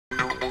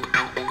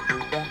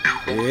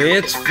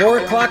It's 4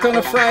 o'clock on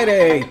a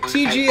Friday,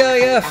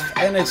 TGIF,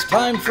 and it's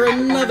time for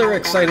another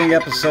exciting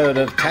episode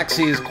of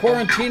Taxi's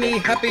Quarantini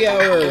Happy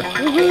Hour.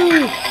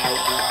 Woohoo!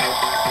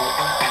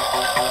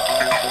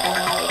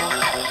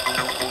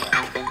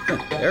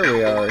 There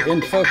we are,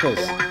 in focus.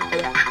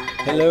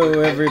 Hello,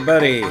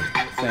 everybody.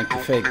 Thank you,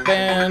 fake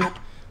band.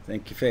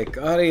 Thank you, fake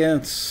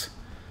audience.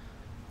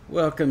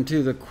 Welcome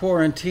to the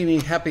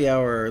Quarantini Happy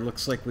Hour.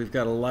 Looks like we've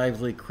got a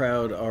lively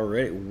crowd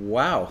already.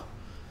 Wow.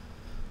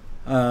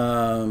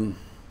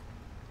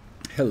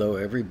 Hello,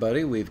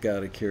 everybody. We've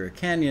got Akira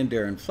Canyon,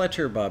 Darren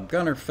Fletcher, Bob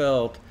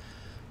Gunnerfeld,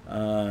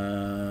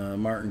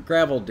 Martin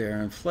Gravel,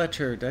 Darren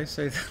Fletcher. Did I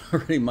say that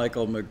already?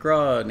 Michael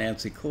McGraw,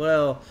 Nancy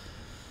Collell,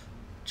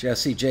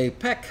 Jesse J.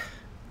 Peck.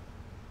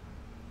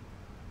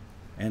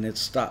 And it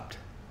stopped.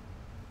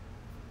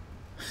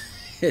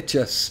 It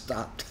just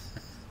stopped.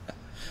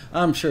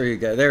 I'm sure you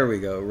got, there we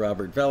go.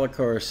 Robert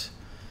Vellacourse,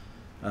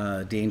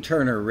 Dean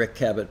Turner, Rick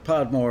Cabot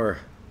Podmore,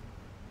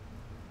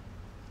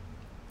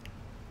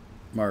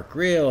 Mark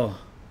Reel.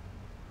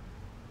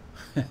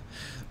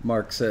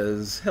 Mark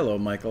says, hello,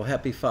 Michael.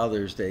 Happy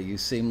Father's Day. You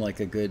seem like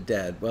a good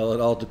dad. Well, it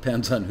all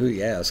depends on who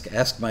you ask.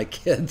 Ask my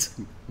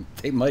kids.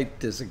 They might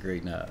disagree.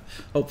 No,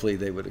 hopefully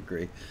they would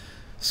agree.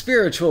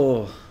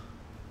 Spiritual,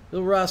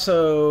 Il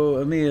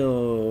Rosso,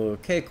 Emil,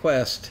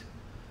 K-Quest.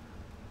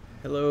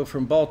 Hello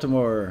from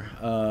Baltimore.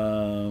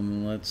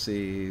 Let's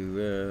see.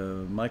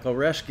 Michael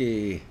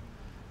Reschke.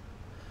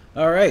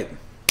 All right.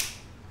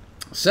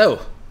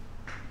 So,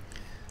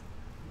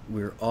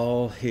 we're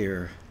all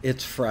here.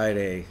 It's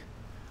Friday.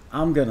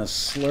 I'm going to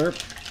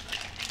slurp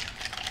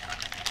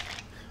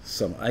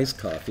some iced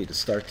coffee to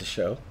start the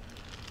show.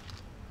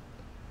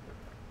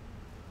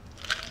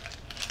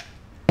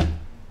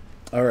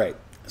 All right.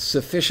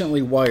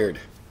 Sufficiently wired.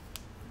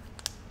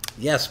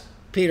 Yes,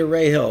 Peter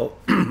Rahill.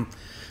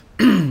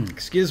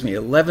 Excuse me.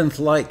 11th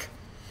like.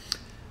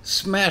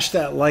 Smash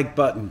that like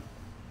button.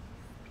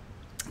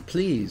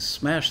 Please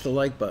smash the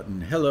like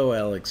button. Hello,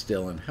 Alex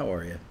Dillon. How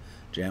are you?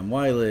 Jam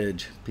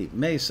Wiledge, Pete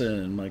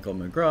Mason, Michael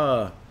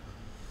McGraw.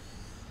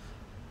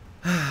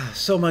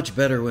 So much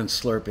better when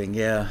slurping,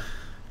 yeah.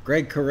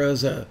 Greg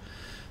Carrozza.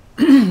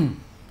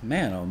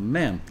 Man, oh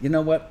man. You know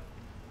what?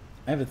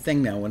 I have a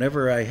thing now.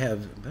 Whenever I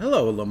have...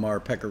 Hello, Lamar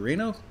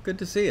Pecorino. Good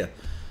to see you.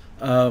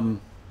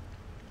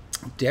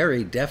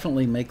 Dairy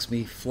definitely makes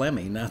me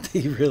phlegmy. Not that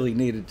you really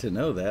needed to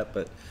know that,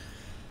 but...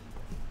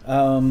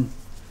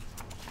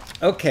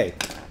 Okay.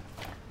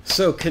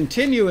 So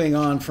continuing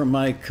on from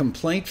my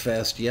complaint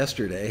fest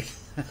yesterday,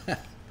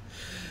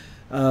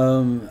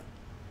 I've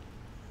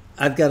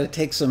got to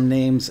take some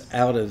names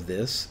out of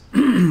this.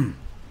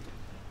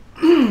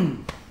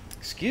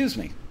 Excuse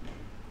me.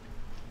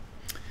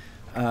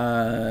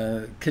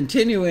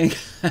 Continuing,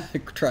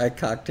 try a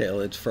cocktail.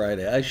 It's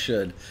Friday. I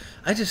should.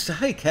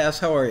 Hi, Cass,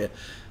 how are you?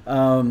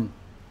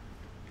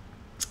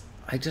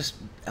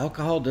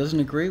 Alcohol doesn't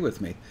agree with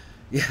me.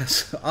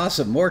 Yes,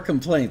 awesome. More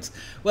complaints.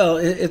 Well,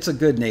 it's a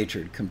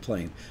good-natured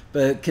complaint.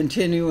 But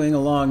continuing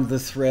along the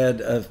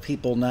thread of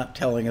people not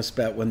telling us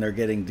about when they're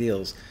getting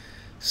deals.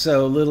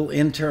 So, little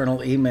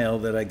internal email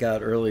that I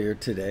got earlier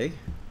today.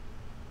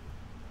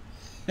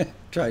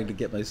 Trying to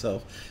get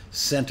myself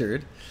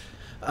centered.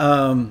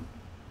 Let's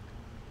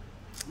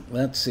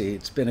see.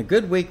 It's been a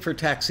good week for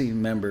taxi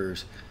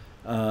members.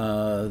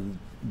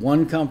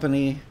 One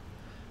company...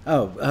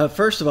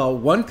 first of all,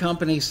 one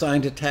company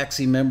signed a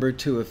taxi member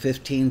to a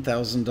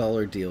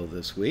 $15,000 deal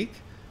this week.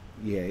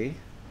 Yay.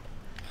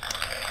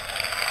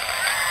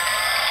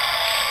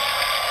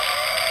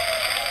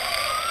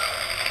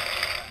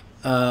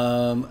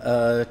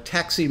 A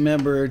taxi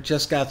member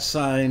just got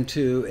signed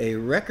to a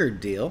record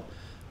deal.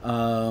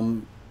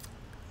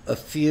 A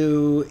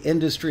few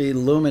industry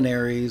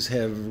luminaries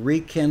have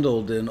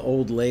rekindled an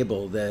old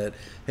label that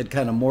had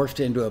kind of morphed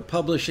into a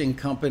publishing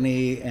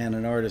company and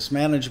an artist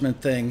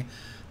management thing.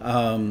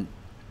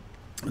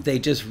 They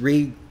just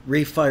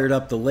refired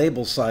up the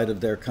label side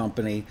of their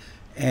company,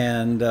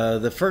 and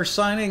the first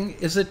signing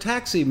is a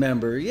taxi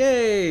member.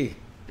 Yay!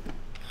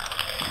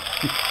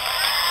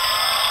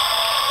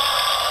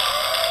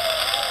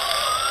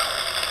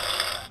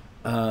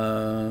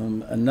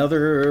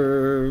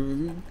 Another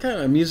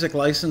kind of music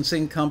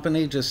licensing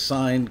company just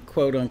signed,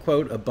 quote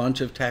unquote, a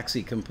bunch of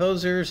taxi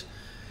composers.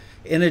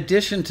 In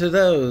addition to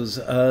those,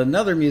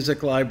 another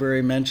music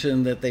library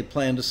mentioned that they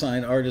plan to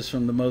sign artists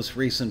from the most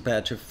recent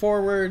batch of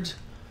forwards.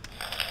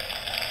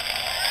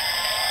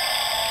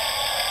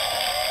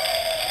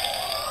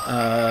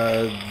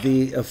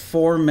 The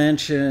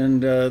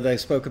aforementioned, that I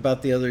spoke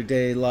about the other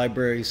day,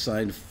 library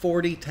signed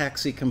 40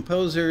 taxi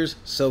composers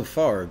so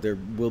far. There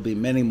will be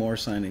many more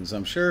signings,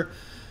 I'm sure,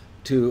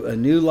 to a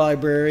new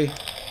library.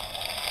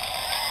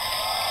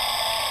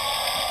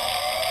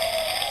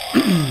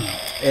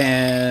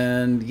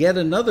 And yet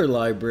another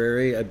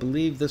library, I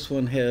believe this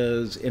one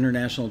has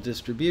international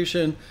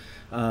distribution,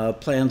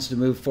 plans to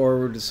move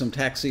forward with some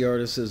taxi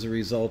artists as a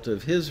result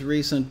of his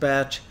recent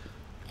batch.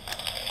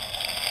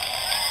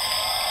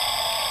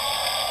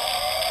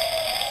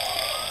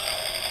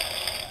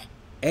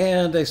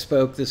 And I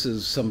spoke, this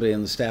is somebody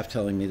on the staff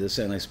telling me this,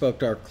 and I spoke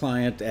to our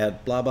client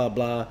at blah, blah,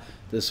 blah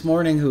this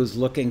morning who's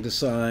looking to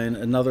sign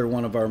another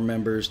one of our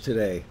members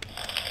today.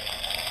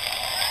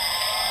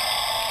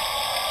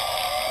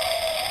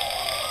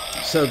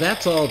 So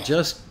that's all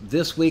just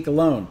this week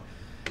alone.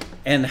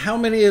 And how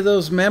many of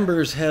those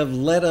members have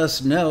let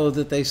us know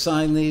that they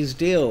signed these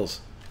deals?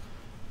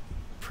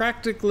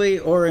 Practically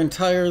or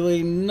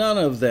entirely none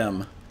of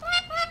them.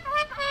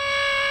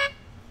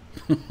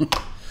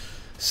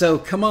 So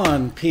come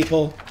on,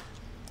 people.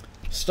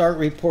 Start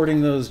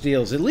reporting those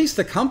deals. At least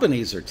the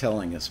companies are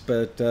telling us.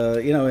 But,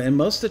 you know, and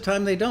most of the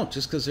time they don't,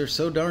 just because they're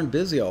so darn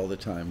busy all the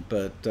time.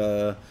 But,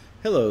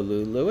 hello,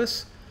 Lou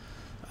Lewis.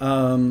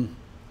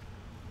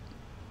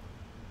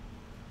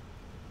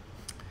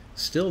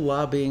 Still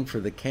lobbying for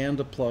the canned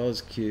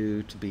applause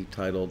cue to be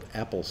titled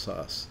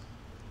Applesauce.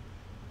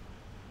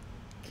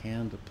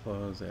 Canned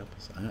applause,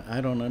 applesauce.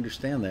 I don't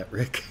understand that,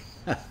 Rick.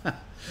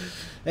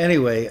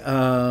 Anyway,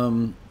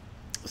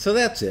 so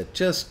that's it.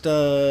 Just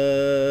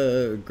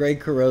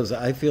Greg Carosa,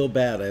 I feel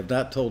bad. I have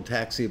not told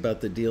Taxi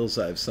about the deals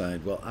I've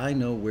signed. Well, I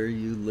know where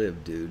you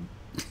live, dude.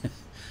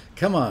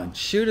 Come on,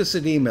 shoot us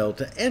an email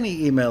to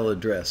any email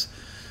address.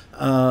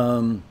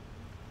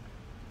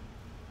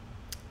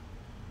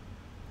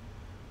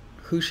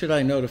 Who should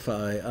I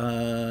notify?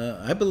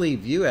 I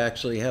believe you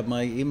actually have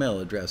my email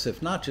address.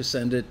 If not, just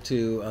send it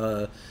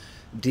to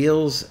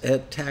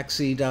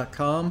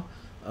deals@taxi.com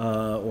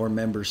or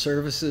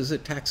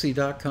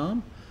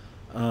memberservices@taxi.com.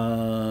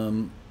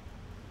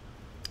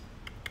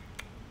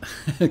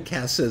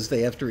 Cass says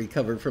they have to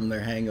recover from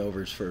their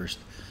hangovers first.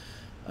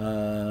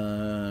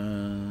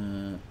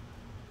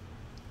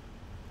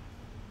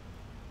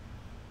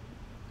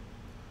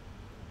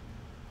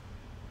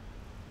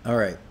 All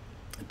right.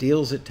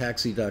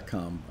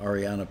 Deals@taxi.com.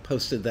 Ariana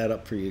posted that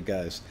up for you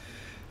guys.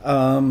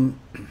 Oh,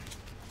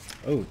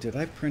 did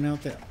I print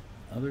out that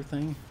other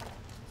thing?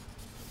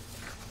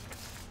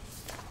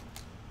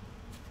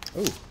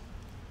 Oh,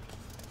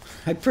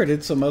 I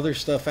printed some other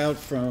stuff out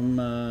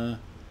from,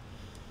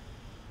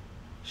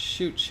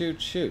 shoot.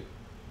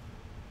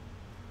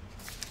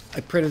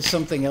 I printed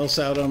something else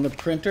out on the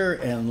printer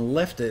and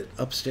left it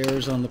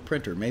upstairs on the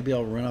printer. Maybe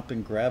I'll run up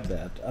and grab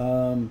that.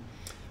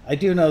 I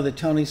do know that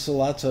Tony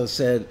Salazzo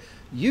said,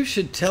 you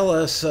should tell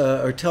us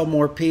or tell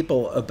more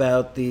people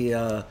about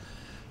the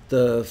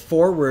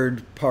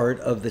forward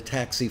part of the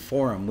Taxi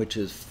Forum, which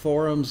is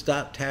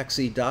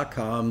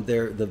forums.taxi.com.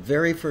 The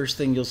very first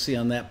thing you'll see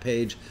on that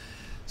page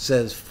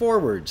says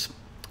forwards.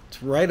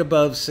 It's right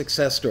above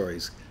success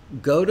stories.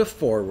 Go to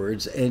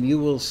forwards and you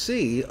will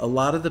see a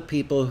lot of the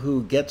people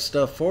who get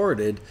stuff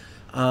forwarded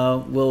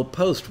will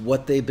post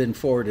what they've been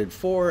forwarded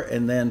for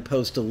and then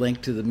post a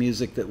link to the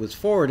music that was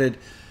forwarded.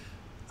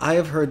 I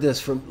have heard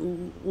this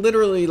from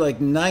literally like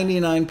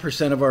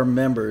 99% of our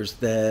members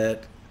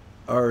that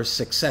are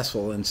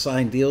successful and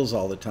sign deals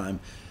all the time,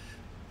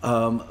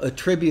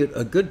 attribute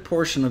a good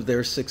portion of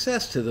their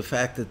success to the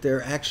fact that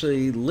they're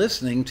actually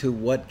listening to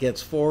what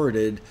gets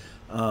forwarded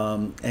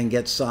and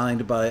gets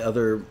signed by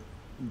other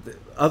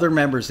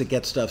members that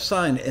get stuff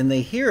signed, and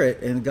they hear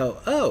it and go,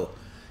 oh,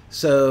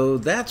 so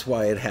that's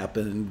why it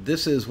happened.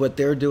 This is what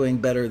they're doing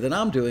better than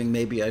I'm doing.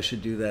 Maybe I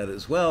should do that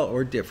as well,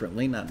 or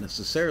differently, not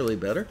necessarily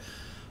better.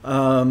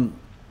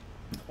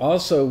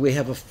 Also, we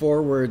have a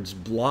forwards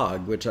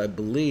blog, which I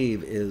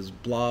believe is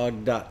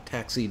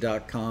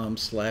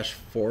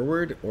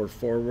blog.taxi.com/forward or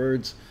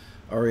forwards.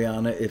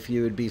 Ariana, if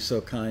you would be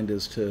so kind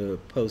as to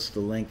post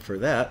the link for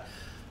that.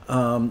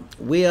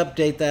 We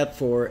update that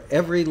for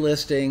every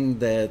listing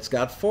that's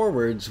got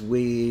forwards.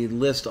 We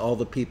list all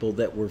the people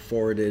that were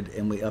forwarded,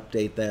 and we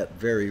update that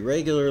very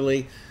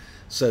regularly.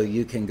 So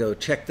you can go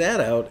check that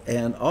out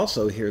and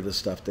also hear the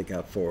stuff that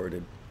got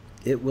forwarded.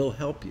 It will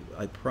help you,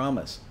 I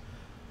promise.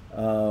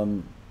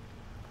 Let's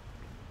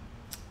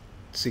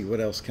see,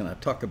 what else can I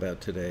talk about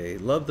today?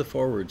 Love the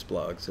forwards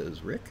blog,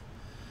 says Rick.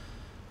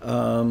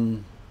 I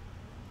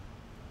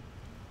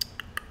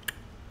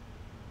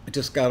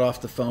just got off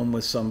the phone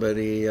with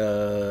somebody.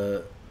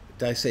 Did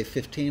I say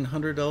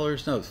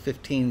 $1,500? No, it's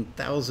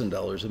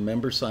 $15,000. A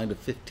member signed a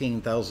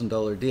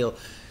 $15,000 deal.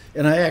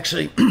 And I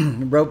actually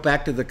wrote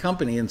back to the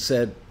company and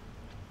said,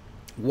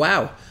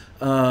 wow,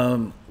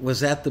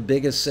 was that the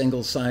biggest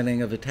single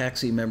signing of a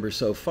Taxi member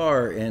so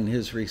far? And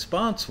his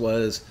response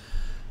was,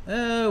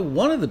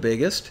 one of the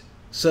biggest.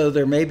 So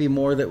there may be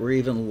more that were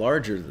even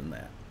larger than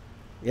that.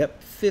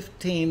 Yep,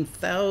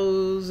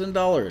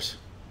 $15,000.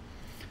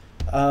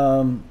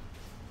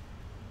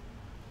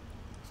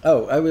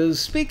 Oh, I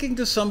was speaking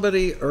to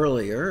somebody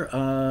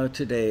earlier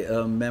today,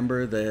 a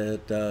member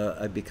that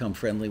I've become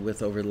friendly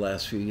with over the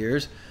last few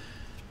years.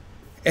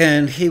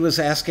 And he was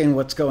asking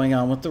what's going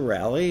on with the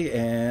rally,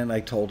 and I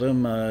told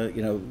him,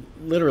 you know,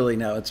 literally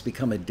now it's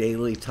become a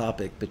daily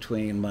topic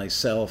between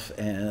myself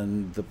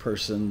and the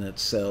person that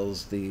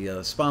sells the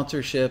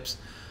sponsorships.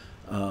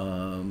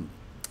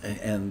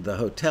 And the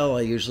hotel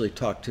I usually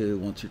talk to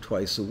once or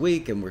twice a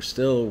week, and we're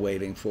still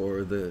waiting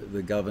for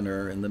the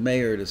governor and the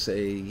mayor to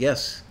say,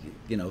 yes,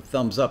 you know,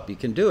 thumbs up, you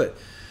can do it.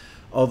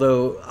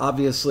 Although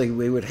obviously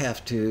we would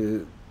have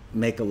to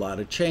make a lot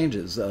of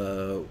changes.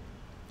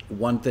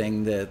 One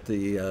thing that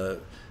the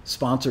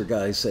sponsor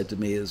guy said to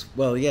me is,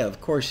 well, yeah, of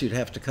course you'd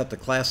have to cut the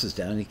classes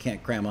down. You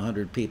can't cram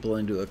 100 people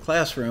into a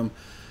classroom.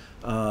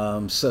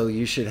 So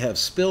you should have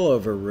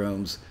spillover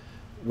rooms,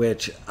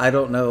 which I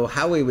don't know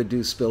how we would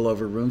do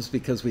spillover rooms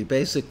because we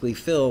basically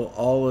fill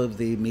all of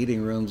the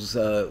meeting rooms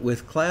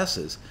with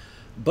classes.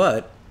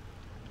 But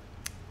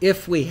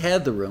if we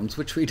had the rooms,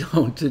 which we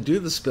don't, to do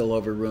the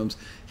spillover rooms,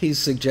 he's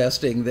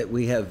suggesting that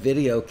we have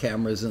video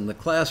cameras in the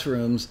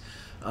classrooms,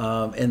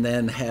 and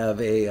then have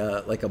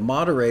a like a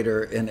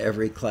moderator in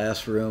every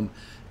classroom,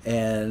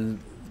 and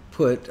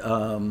put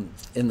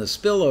in the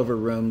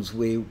spillover rooms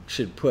we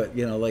should put,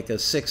 you know, like a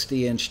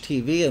 60-inch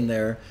TV in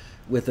there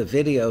with a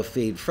video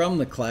feed from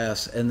the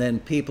class, and then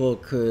people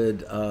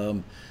could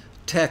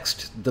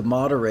text the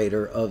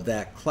moderator of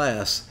that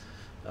class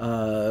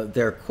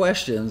their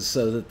questions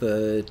so that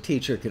the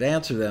teacher could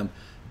answer them.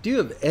 Do you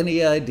have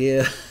any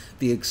idea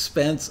the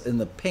expense and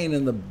the pain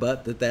in the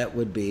butt that that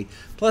would be?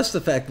 Plus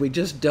the fact we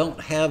just don't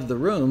have the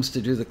rooms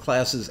to do the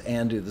classes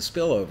and do the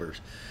spillovers.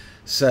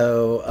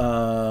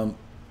 So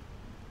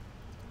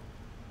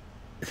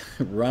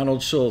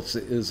Ronald Schultz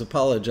is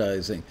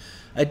apologizing.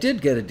 I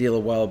did get a deal a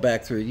while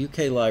back through a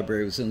UK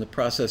library. I was in the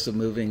process of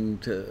moving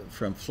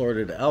from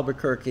Florida to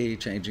Albuquerque,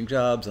 changing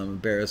jobs. I'm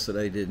embarrassed that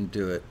I didn't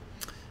do it.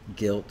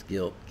 Guilt,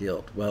 guilt,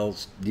 guilt. Well,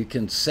 you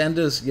can send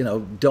us, you know,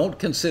 don't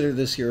consider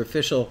this your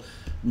official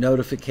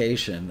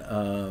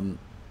notification,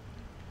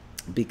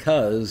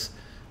 because,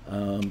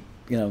 you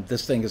know,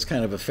 this thing is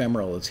kind of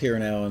ephemeral. It's here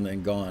now and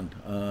then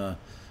gone.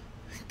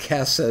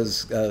 Cass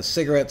says,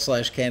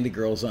 cigarette/candy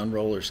girls on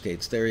roller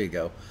skates. There you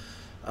go.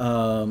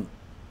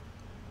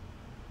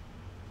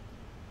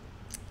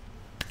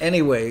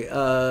 Anyway,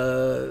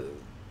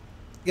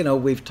 you know,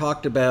 we've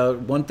talked about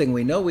one thing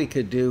we know we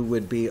could do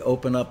would be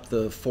open up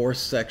the fourth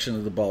section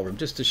of the ballroom,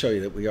 just to show you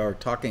that we are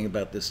talking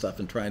about this stuff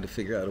and trying to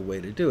figure out a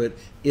way to do it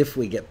if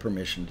we get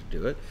permission to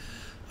do it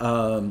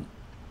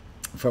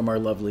from our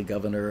lovely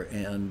governor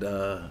and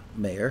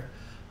mayor.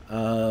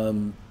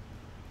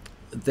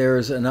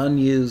 There's an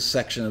unused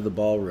section of the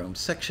ballroom,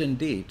 section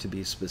D to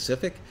be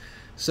specific.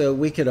 So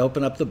we could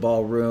open up the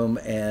ballroom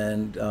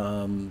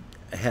and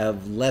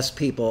have less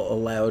people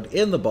allowed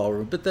in the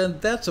ballroom, but then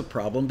that's a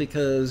problem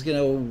because, you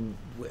know,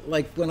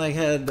 like when I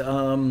had,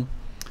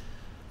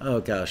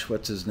 oh gosh,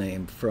 what's his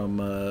name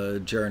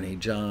from Journey,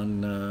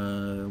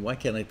 John, why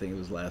can't I think of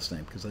his last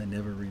name? Because I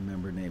never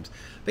remember names.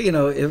 But, you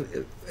know,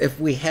 if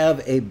we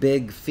have a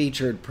big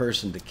featured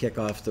person to kick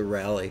off the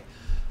rally,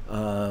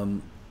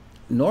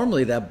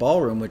 normally that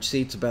ballroom, which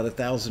seats about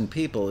 1,000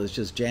 people, is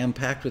just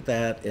jam-packed with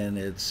that, and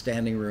it's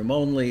standing room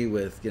only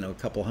with, you know, a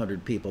couple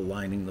hundred people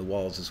lining the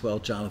walls as well.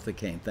 Jonathan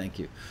Kane, thank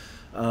you.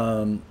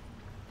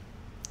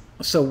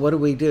 So what do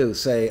we do?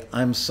 Say,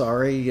 I'm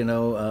sorry, you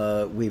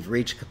know, we've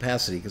reached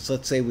capacity. Because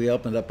let's say we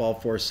opened up all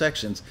four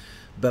sections,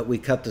 but we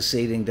cut the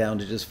seating down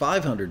to just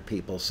 500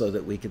 people so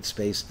that we could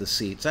space the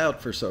seats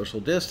out for social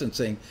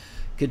distancing.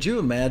 Could you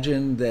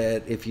imagine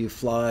that if you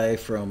fly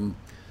from,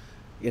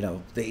 you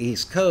know, the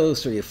East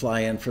Coast, or you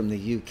fly in from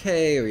the UK,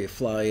 or you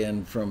fly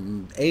in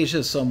from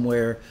Asia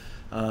somewhere,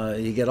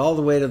 you get all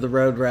the way to the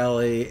road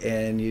rally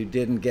and you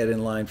didn't get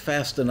in line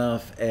fast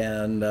enough,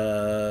 and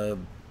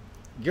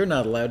you're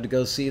not allowed to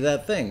go see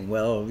that thing.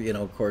 Well, you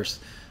know, of course,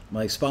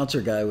 my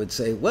sponsor guy would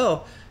say,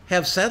 well,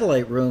 have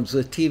satellite rooms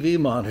with TV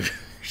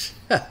monitors.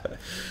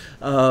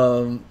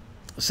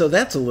 So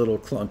that's a little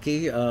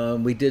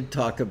clunky. We did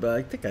talk about,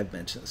 I think I've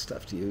mentioned this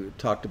stuff to you,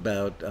 talked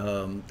about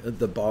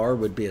the bar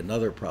would be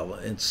another problem.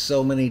 And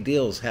so many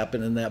deals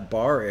happen in that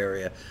bar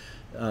area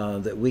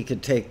that we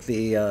could take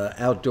the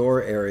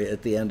outdoor area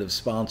at the end of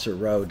Sponsor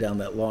Row down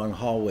that long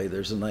hallway.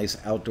 There's a nice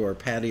outdoor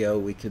patio.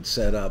 We could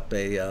set up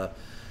a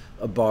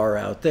bar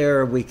out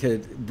there.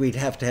 We'd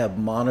have to have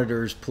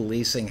monitors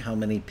policing how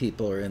many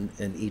people are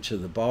in each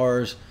of the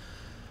bars.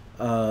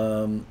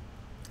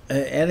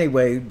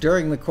 Anyway,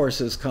 during the course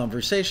of this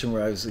conversation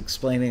where I was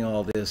explaining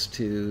all this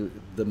to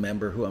the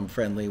member who I'm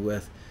friendly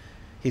with,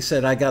 he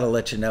said, I got to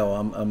let you know,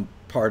 I'm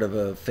part of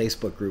a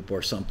Facebook group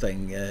or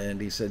something.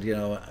 And he said, you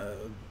know,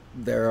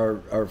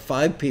 there are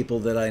 5 people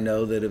that I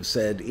know that have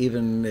said,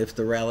 even if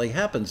the rally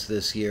happens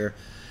this year,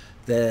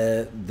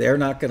 that they're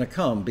not going to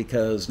come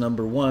because,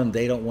 number one,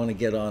 they don't want to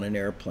get on an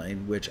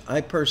airplane, which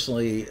I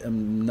personally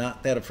am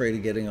not that afraid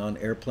of getting on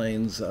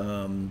airplanes.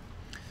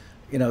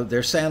 You know,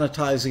 they're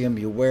sanitizing them.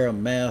 You wear a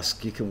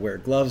mask. You can wear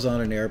gloves on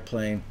an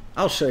airplane.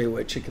 I'll show you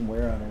what you can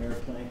wear on an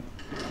airplane.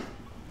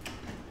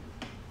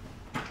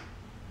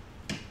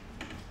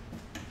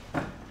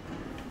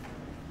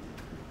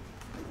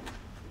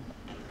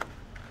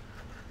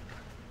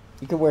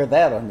 You can wear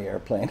that on the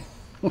airplane.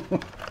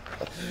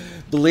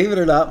 Believe it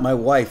or not, my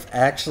wife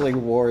actually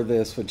wore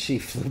this when she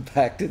flew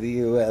back to the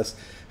U.S.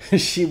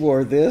 She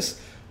wore this,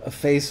 a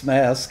face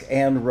mask,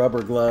 and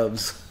rubber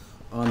gloves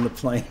on the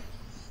plane.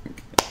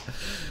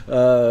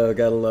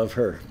 Gotta love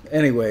her.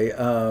 Anyway,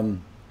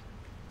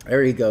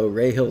 there you go.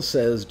 Ray Hill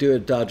says, do it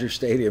at Dodger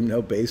Stadium,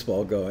 no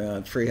baseball going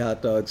on. Free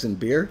hot dogs and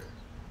beer.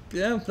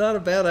 Yeah, not a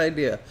bad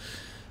idea.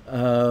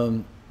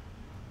 Um,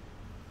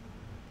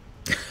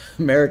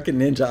 American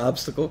Ninja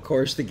obstacle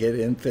course to get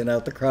in, thin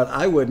out the crowd.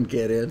 I wouldn't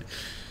get in.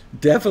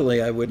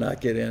 Definitely, I would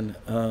not get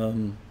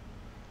in.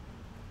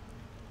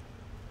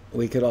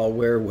 We could all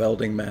wear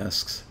welding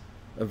masks.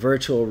 A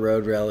virtual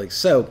road rally.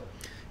 So,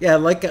 yeah,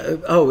 like,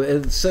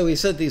 and so he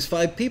said these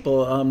five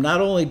people,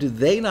 not only do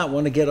they not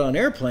want to get on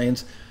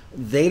airplanes,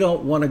 they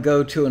don't want to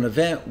go to an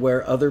event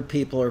where other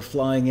people are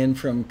flying in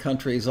from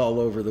countries all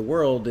over the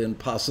world and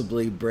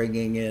possibly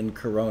bringing in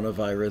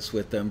coronavirus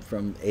with them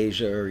from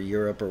Asia or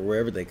Europe or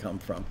wherever they come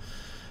from.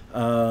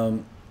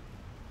 Um,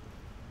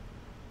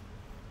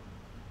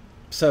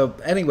 so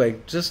anyway,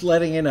 just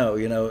letting you know,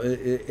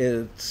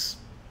 it's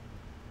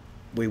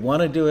we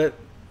want to do it.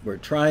 We're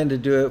trying to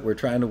do it. We're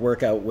trying to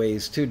work out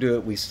ways to do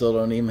it. We still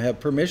don't even have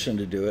permission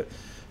to do it.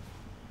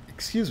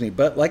 Excuse me.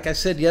 But like I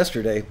said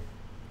yesterday,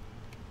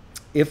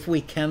 if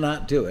we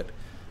cannot do it,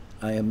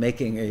 I am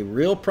making a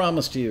real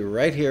promise to you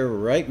right here,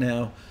 right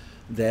now,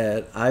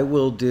 that I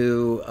will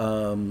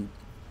do,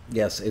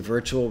 yes, a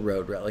virtual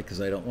road rally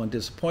because I don't want to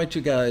disappoint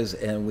you guys,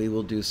 and we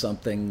will do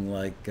something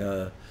like,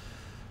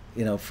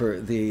 for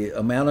the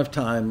amount of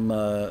time,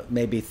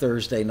 maybe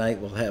Thursday night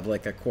we'll have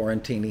like a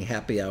Quarantini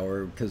happy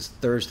hour because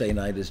Thursday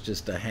night is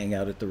just a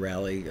hangout at the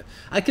rally.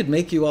 I could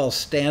make you all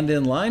stand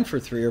in line for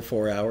 3 or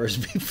 4 hours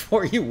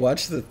before you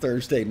watch the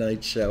Thursday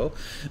night show.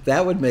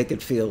 That would make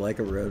it feel like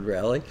a road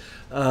rally.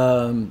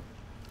 And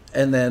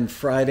then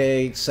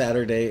Friday,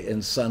 Saturday,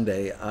 and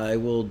Sunday, I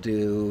will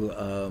do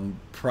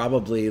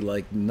probably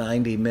like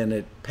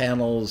 90-minute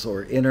panels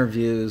or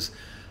interviews.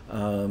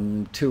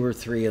 2 or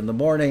 3 in the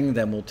morning,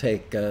 then we'll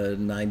take a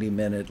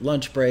 90-minute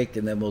lunch break,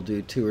 and then we'll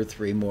do 2 or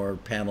 3 more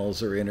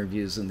panels or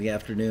interviews in the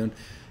afternoon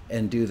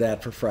and do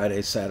that for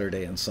Friday,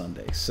 Saturday, and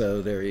Sunday.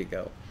 So there you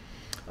go.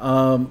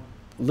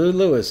 Lou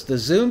Lewis, the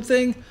Zoom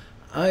thing,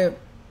 the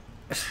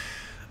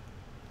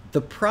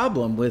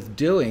problem with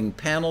doing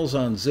panels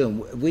on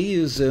Zoom, we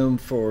use Zoom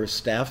for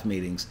staff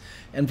meetings,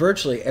 and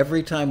virtually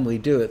every time we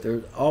do it,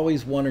 there's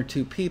always 1 or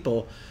 2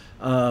 people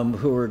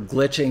who are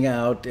glitching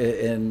out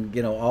and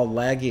all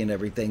laggy and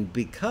everything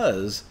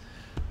because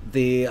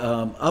the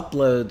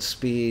upload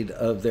speed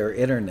of their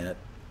internet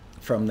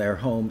from their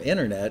home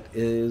internet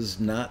is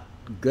not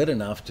good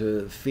enough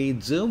to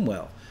feed Zoom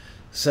well.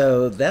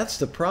 So that's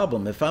the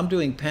problem. If I'm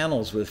doing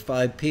panels with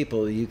 5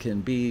 people, you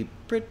can be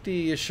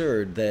pretty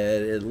assured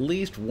that at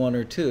least 1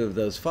 or 2 of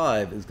those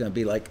 5 is going to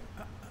be like,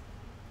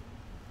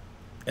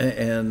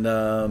 and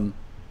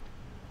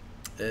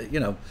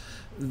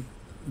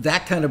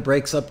that kind of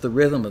breaks up the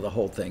rhythm of the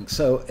whole thing.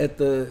 So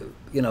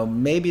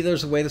maybe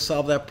there's a way to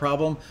solve that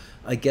problem.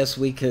 I guess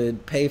we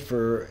could pay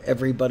for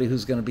everybody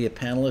who's going to be a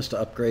panelist to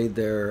upgrade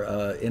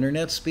their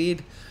internet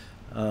speed.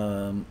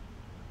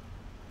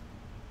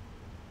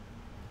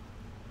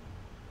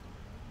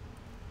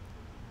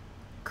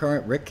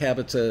 Current Rick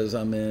Cabot says,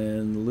 I'm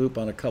in the loop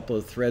on a couple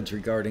of threads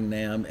regarding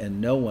NAM,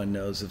 and no one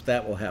knows if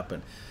that will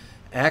happen.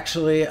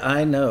 Actually,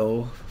 I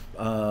know.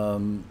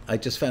 I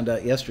just found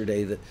out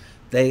yesterday that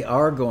they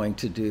are going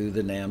to do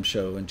the NAM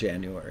show in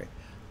January,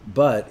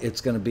 but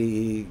it's going to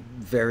be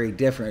very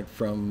different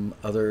from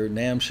other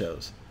NAM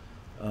shows.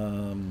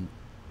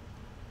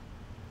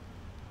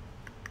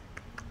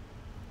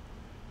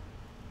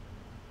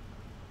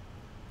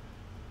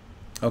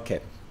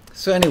 Okay,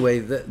 so anyway,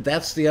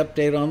 that's the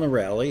update on the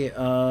rally.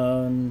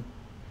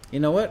 You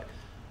know what?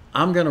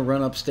 I'm going to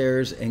run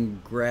upstairs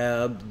and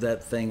grab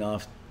that thing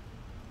off.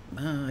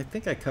 I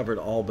think I covered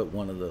all but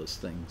one of those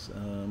things.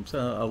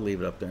 So I'll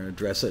leave it up there and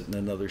address it in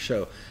another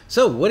show.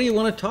 So what do you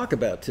want to talk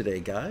about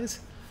today, guys?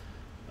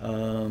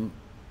 Yeah,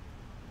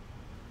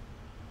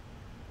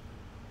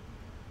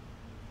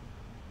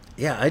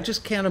 I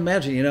just can't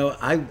imagine.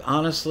 I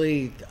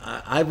honestly,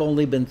 I've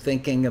only been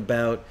thinking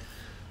about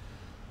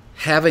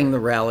having the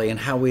rally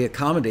and how we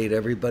accommodate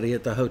everybody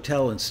at the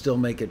hotel and still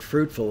make it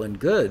fruitful and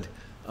good.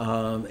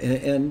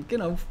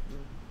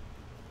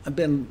 I've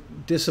been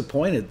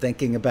disappointed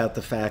thinking about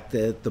the fact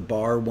that the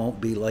bar won't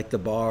be like the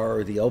bar,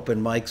 or the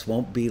open mics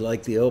won't be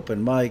like the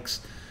open mics,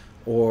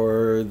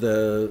 or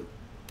the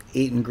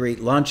eat and greet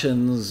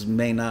luncheons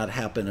may not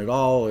happen at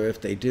all, or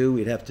if they do,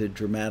 we'd have to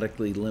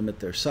dramatically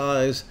limit their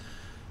size.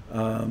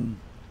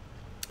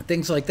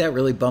 Things like that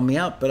really bum me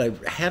out, but I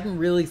hadn't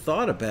really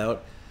thought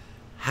about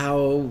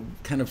how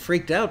kind of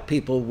freaked out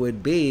people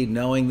would be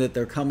knowing that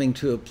they're coming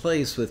to a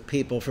place with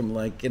people from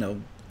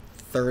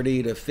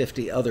 30 to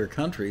 50 other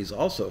countries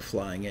also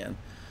flying in.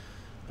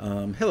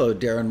 Hello,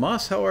 Darren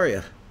Moss. How are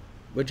you?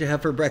 What'd you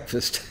have for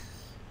breakfast?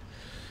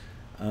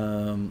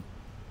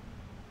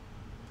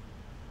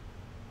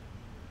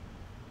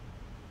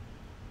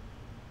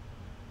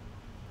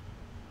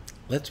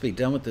 Let's be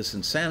done with this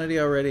insanity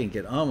already and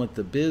get on with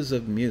the biz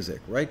of music.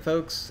 Right,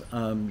 folks?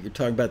 You're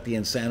talking about the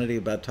insanity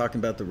about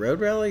talking about the road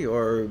rally,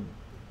 or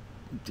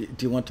do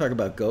you want to talk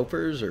about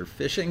gophers or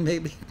fishing,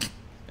 maybe?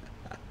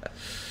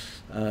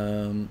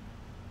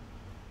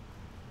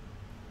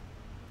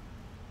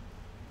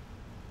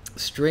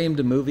 Stream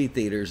to movie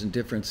theaters in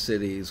different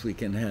cities. We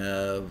can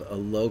have a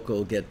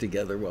local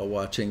get-together while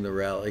watching the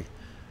rally.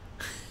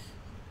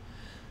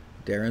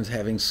 Darren's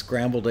having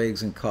scrambled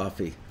eggs and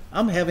coffee.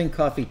 I'm having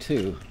coffee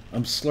too.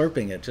 I'm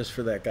slurping it just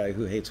for that guy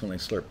who hates when I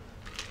slurp.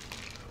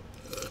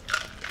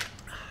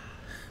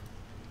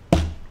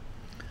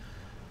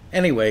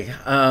 Anyway,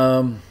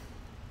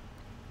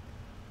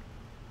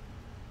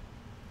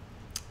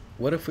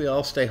 what if we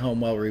all stay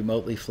home while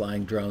remotely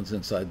flying drones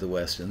inside the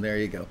West? And there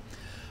you go.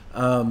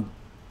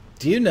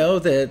 Do you know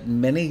that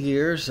many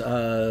years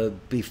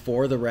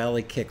before the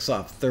rally kicks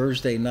off,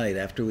 Thursday night,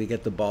 after we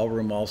get the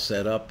ballroom all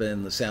set up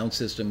and the sound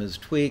system is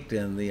tweaked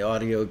and the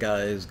audio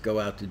guys go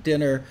out to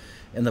dinner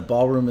and the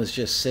ballroom is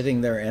just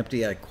sitting there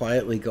empty, I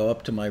quietly go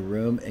up to my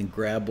room and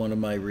grab one of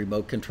my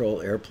remote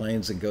control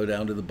airplanes and go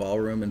down to the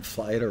ballroom and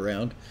fly it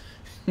around?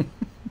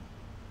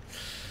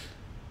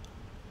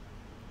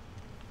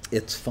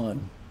 It's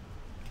fun.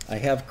 I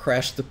have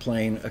crashed the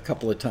plane a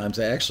couple of times.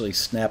 I actually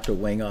snapped a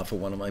wing off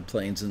of one of my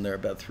planes in there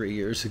about 3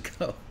 years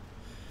ago.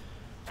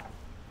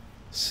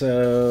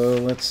 So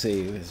let's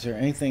see, is there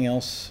anything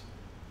else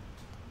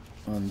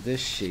on this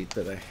sheet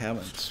that I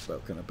haven't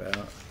spoken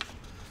about?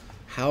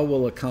 How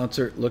will a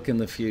concert look in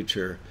the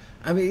future?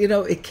 I mean, you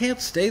know, it can't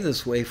stay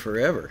this way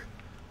forever.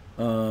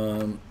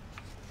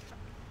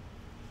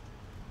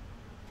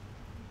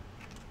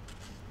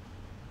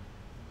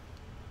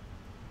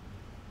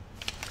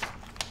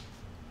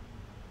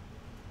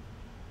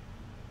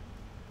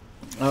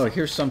 Oh,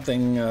 here's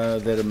something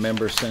that a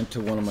member sent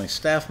to one of my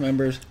staff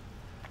members.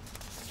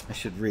 I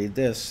should read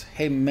this.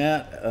 Hey,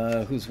 Matt,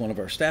 who's one of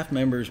our staff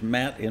members,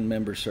 Matt in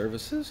Member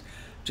Services.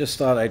 Just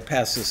thought I'd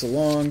pass this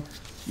along.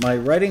 My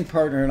writing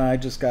partner and I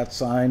just got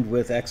signed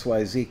with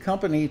XYZ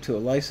Company to a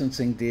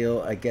licensing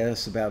deal, I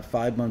guess, about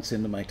 5 months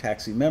into my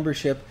taxi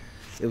membership.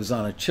 It was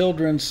on a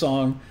children's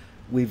song.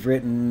 We've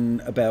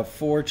written about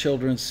 4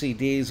 children's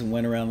CDs and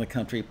went around the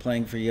country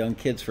playing for young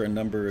kids for a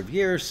number of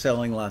years,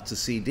 selling lots of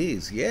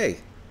CDs. Yay!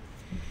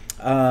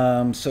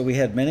 So we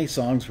had many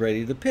songs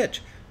ready to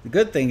pitch. The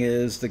good thing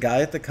is the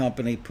guy at the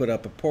company put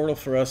up a portal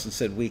for us and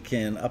said we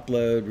can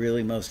upload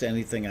really most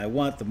anything I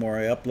want. The more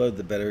I upload,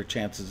 the better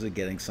chances of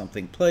getting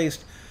something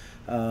placed.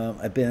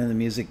 I've been in the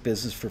music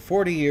business for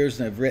 40 years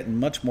and I've written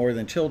much more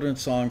than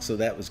children's songs, so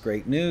that was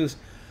great news.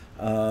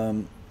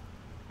 I've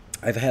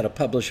had a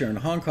publisher in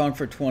Hong Kong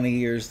for 20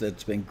 years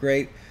that's been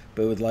great,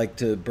 but would like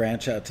to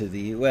branch out to the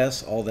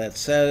US. All that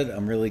said,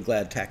 I'm really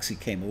glad Taxi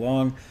came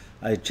along.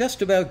 I had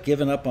just about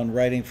given up on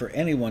writing for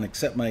anyone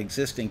except my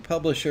existing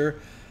publisher.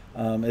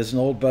 As an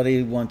old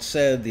buddy once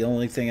said, the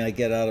only thing I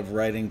get out of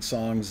writing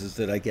songs is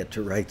that I get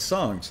to write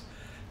songs.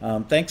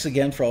 Thanks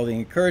again for all the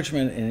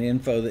encouragement and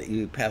info that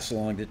you pass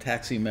along to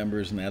Taxi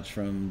members, and that's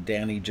from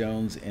Danny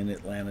Jones in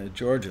Atlanta,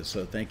 Georgia.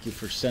 So thank you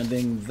for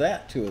sending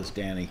that to us,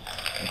 Danny.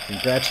 And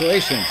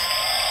congratulations.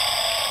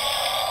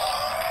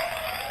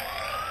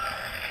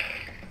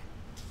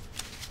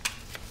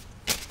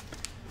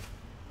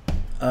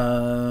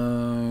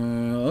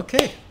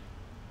 Okay.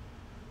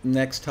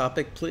 Next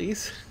topic,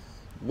 please.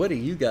 What do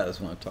you guys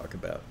want to talk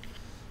about?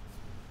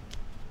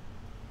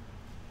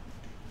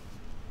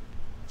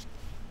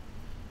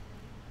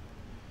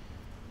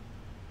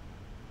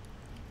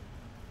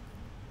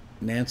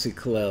 Nancy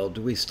Kalel,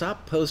 do we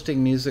stop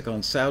posting music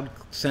on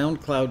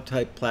SoundCloud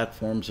type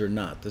platforms or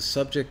not? The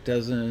subject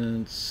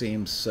doesn't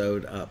seem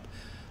sewed up.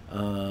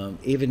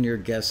 Even your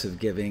guests have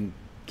given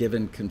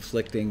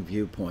conflicting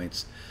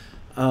viewpoints.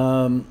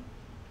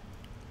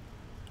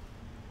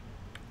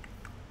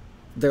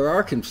 There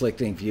are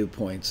conflicting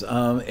viewpoints,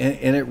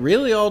 and it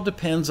really all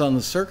depends on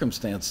the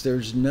circumstance.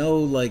 There's no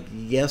like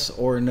yes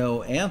or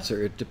no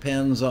answer. It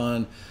depends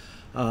on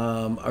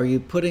are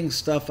you putting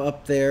stuff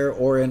up there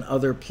or in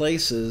other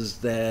places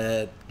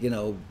that, you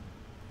know,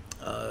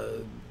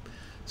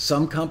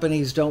 some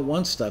companies don't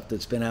want stuff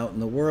that's been out in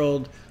the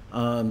world.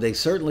 They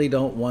certainly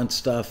don't want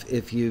stuff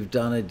if you've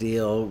done a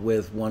deal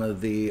with one of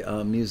the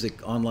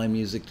online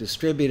music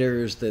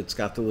distributors that's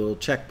got the little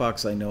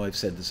checkbox. I know I've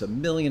said this a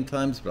million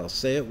times, but I'll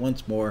say it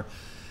once more.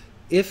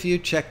 If you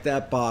check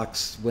that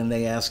box when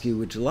they ask you,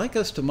 would you like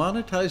us to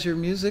monetize your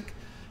music?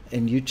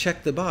 And you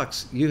check the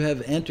box, you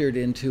have entered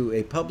into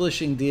a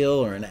publishing deal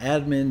or an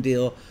admin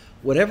deal.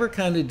 Whatever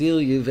kind of deal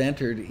you've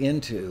entered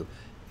into,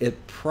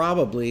 it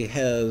probably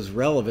has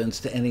relevance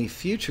to any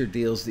future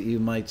deals that you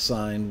might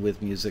sign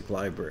with music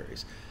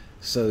libraries.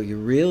 So you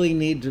really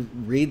need to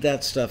read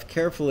that stuff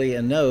carefully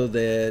and know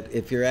that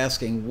if you're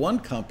asking one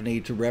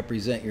company to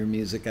represent your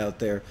music out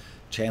there,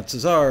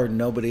 chances are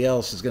nobody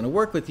else is going to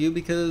work with you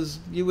because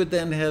you would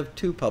then have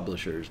 2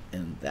 publishers,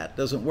 and that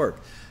doesn't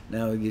work.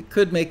 Now, you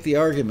could make the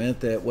argument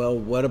that, well,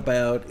 what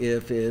about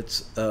if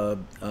it's a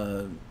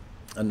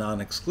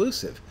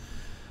non-exclusive?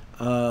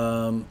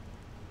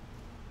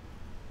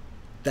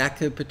 That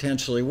could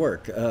potentially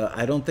work.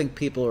 I don't think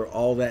people are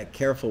all that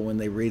careful when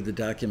they read the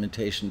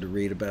documentation to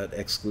read about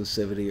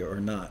exclusivity or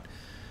not.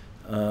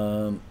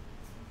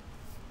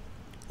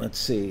 Let's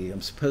see,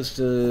 I'm supposed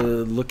to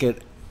look at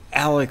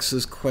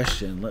Alex's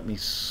question. Let me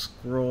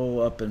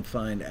scroll up and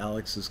find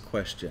Alex's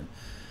question.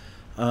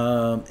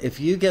 If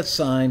you get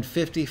signed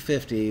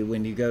 50-50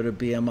 when you go to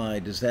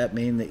BMI, does that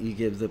mean that you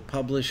give the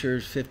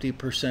publishers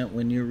 50%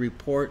 when you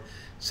report?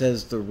 It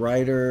says the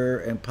writer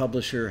and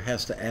publisher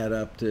has to add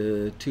up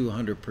to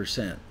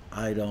 200%.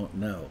 I don't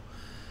know.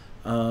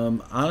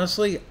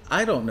 Honestly,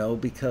 I don't know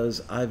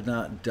because I've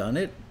not done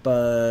it,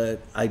 but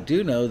I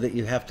do know that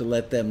you have to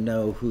let them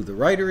know who the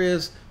writer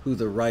is, who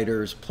the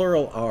writers,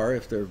 plural, are,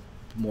 if they're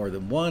more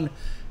than one,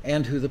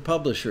 and who the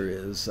publisher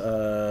is.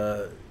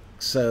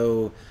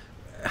 So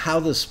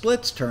how the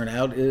splits turn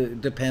out, it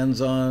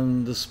depends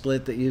on the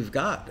split that you've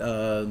got.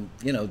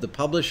 The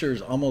publishers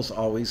almost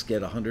always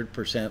get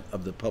 100%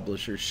 of the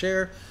publisher's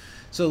share.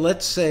 So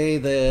let's say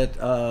that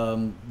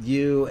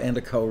you and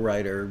a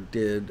co-writer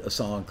did a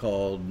song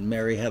called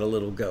Mary Had a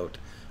Little Goat.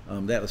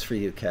 That was for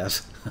you,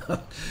 Cass.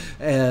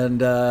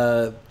 And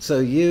so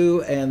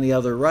you and the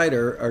other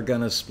writer are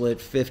going to split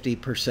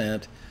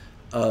 50%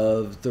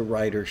 of the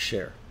writer's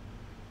share.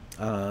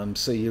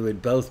 So you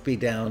would both be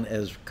down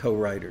as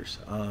co-writers,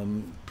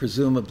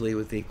 presumably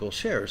with equal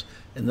shares.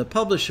 And the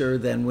publisher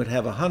then would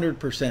have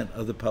 100%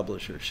 of the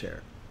publisher's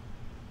share.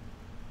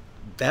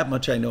 That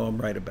much I know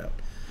I'm right about.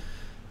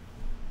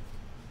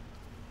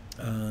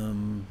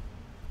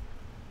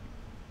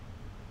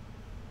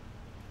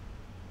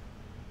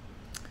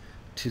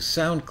 To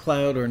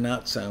SoundCloud or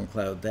not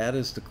SoundCloud, that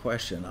is the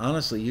question.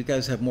 Honestly, you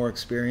guys have more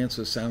experience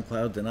with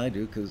SoundCloud than I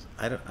do, because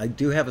I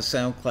do have a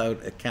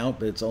SoundCloud account,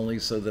 but it's only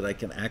so that I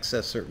can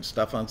access certain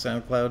stuff on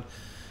SoundCloud.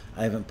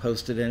 I haven't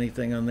posted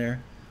anything on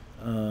there.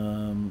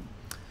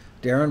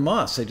 Darren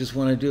Moss, I just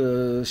want to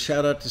do a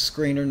shout out to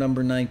screener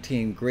number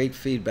 19. Great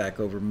feedback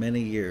over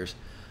many years.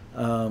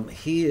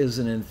 He is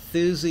an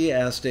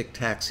enthusiastic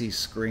taxi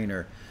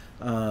screener.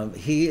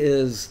 He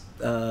is,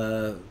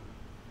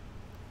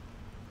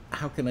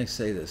 how can I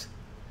say this?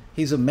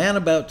 He's a man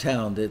about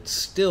town that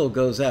still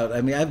goes out. I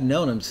mean, I've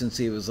known him since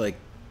he was like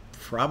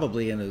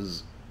probably in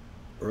his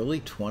early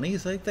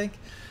 20s, I think.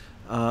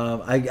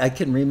 I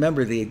can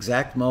remember the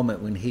exact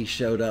moment when he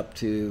showed up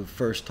to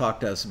first talk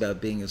to us about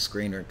being a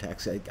screener at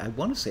taxi. I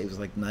want to say he was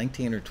like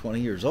 19 or 20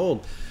 years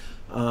old.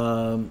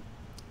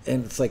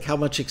 And it's like, how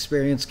much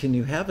experience can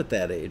you have at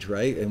that age,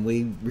 right? And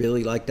we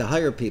really like to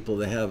hire people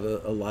that have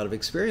a lot of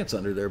experience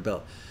under their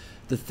belt.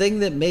 The thing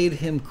that made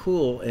him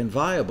cool and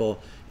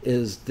viable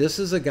is this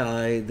is a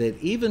guy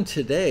that even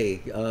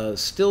today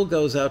still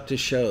goes out to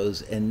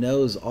shows and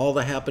knows all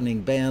the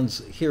happening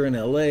bands here in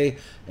LA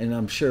and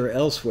I'm sure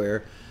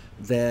elsewhere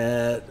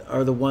that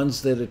are the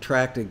ones that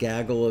attract a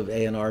gaggle of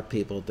A&R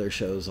people at their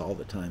shows all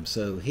the time.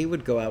 So he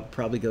would go out,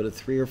 probably go to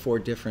 3 or 4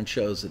 different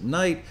shows at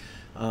night.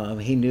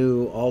 He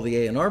knew all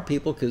the A&R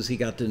people because he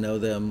got to know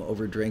them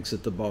over drinks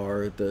at the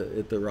bar, at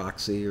the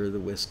Roxy or the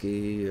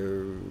Whiskey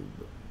or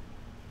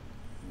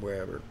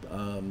wherever.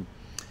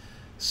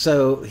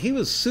 So he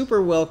was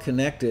super well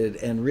connected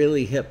and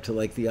really hip to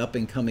like the up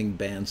and coming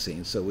band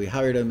scene. So we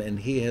hired him, and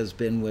he has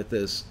been with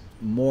us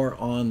more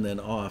on than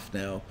off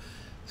now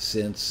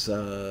since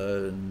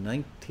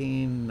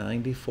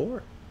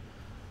 1994.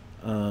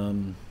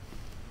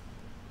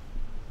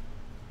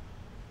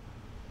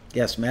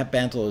 Yes, Matt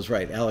Bantle is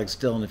right. Alex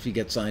Dillon, if you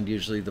get signed,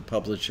 usually the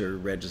publisher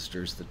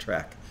registers the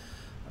track.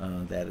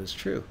 That is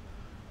true.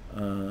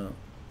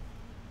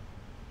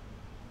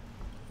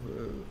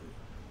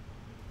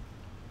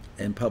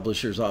 And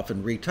publishers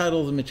often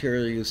retitle the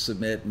material you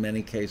submit. In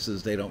many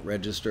cases, they don't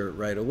register it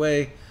right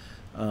away.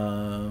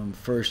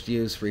 First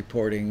use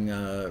reporting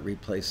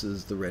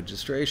replaces the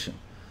registration.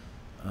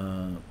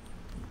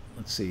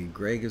 Let's see,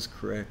 Greg is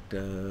correct.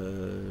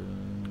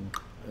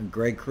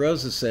 Greg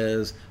Carroza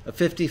says, a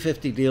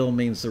 50-50 deal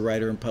means the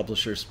writer and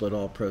publisher split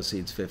all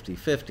proceeds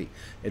 50-50.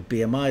 At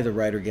BMI, the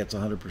writer gets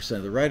 100%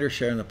 of the writer's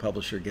share and the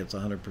publisher gets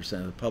 100%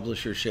 of the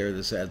publisher's share.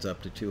 This adds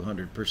up to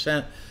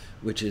 200%,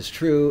 which is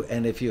true.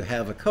 And if you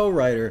have a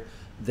co-writer,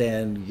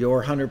 then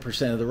your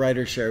 100% of the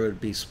writer's share would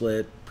be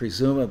split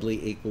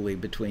presumably equally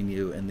between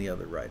you and the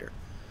other writer.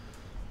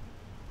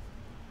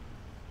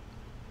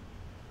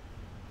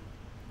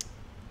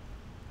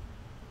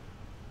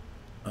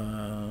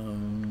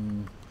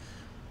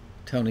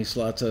 Tony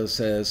Slotzo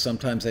says,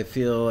 sometimes I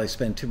feel I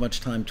spend too much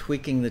time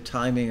tweaking the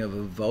timing of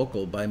a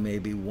vocal by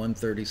maybe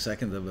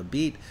 1/32 of a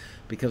beat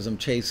because I'm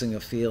chasing a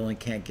feel and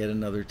can't get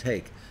another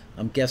take.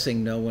 I'm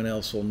guessing no one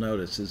else will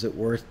notice. Is it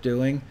worth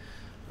doing?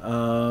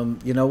 You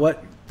know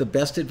what? The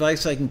best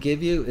advice I can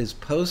give you is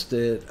post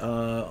it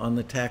on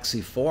the Taxi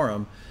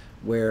forum,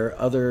 where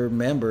other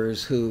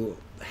members who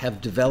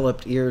have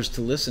developed ears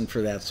to listen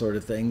for that sort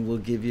of thing will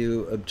give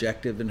you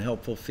objective and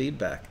helpful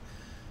feedback.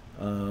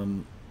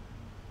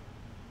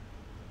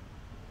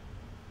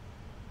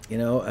 You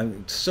know,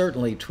 I'm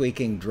certainly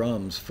tweaking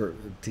drums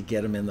to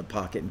get them in the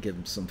pocket and give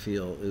them some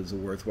feel is a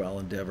worthwhile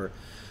endeavor.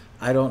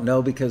 I don't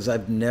know, because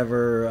I've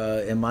never,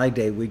 in my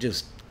day, we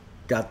just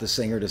got the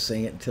singer to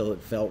sing it until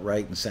it felt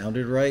right and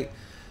sounded right.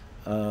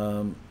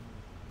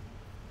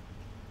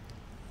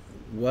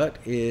 What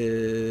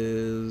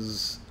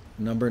is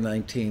number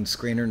 19,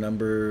 screener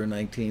number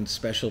 19,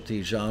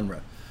 specialty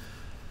genre?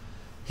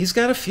 He's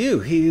got a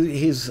few.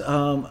 He's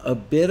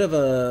a bit of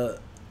a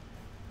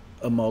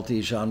a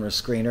multi-genre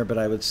screener, but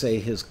I would say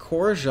his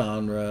core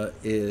genre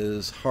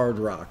is hard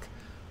rock.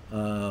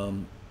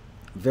 Um,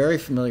 Very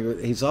familiar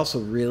with. He's also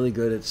really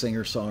good at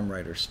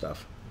singer-songwriter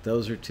stuff.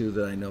 Those are two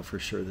that I know for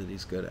sure that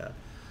he's good at.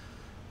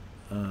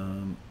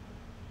 Um,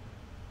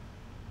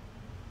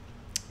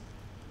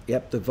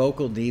 yep, the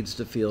vocal needs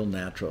to feel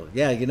natural.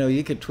 Yeah, you know,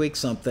 you could tweak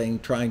something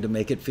trying to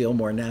make it feel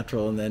more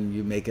natural, and then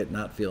you make it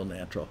not feel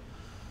natural.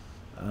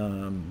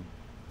 Um,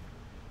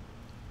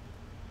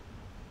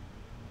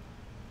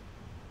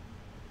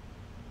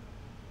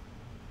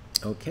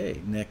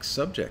 okay, next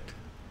subject.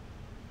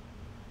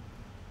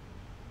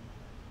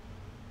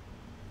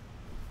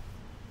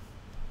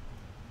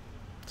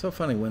 So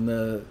funny when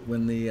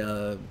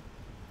the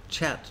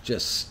chat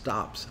just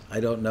stops. I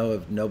don't know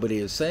if nobody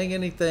is saying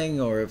anything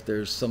or if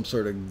there's some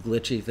sort of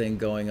glitchy thing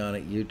going on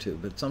at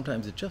YouTube, but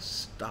sometimes it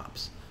just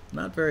stops.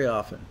 Not very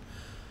often.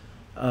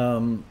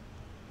 Um,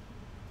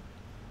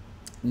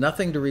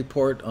 Nothing to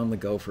report on the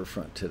gopher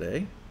front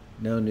today.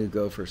 No new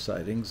gopher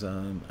sightings.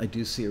 I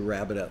do see a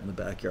rabbit out in the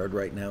backyard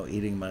right now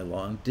eating my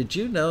lawn. Did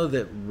you know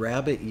that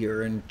rabbit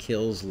urine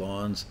kills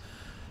lawns?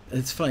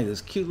 It's funny,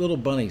 this cute little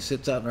bunny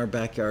sits out in our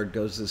backyard,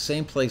 goes to the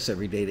same place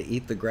every day to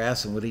eat the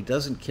grass, and what he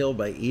doesn't kill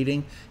by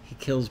eating, he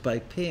kills by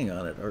peeing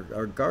on it.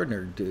 Our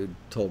gardener dude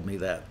told me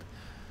that.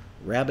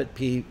 Rabbit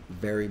pee,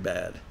 very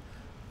bad.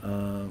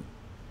 Um,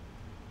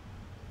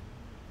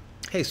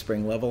 hey,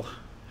 Spring Level,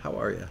 how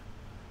are you?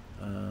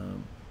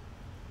 Um,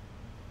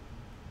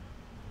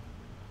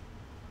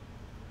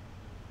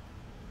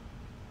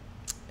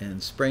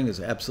 and Spring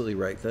is absolutely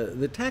right.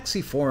 The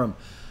taxi forum,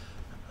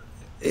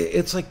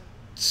 it's like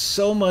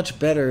so much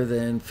better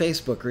than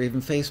Facebook or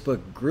even Facebook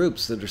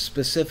groups that are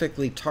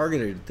specifically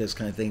targeted at this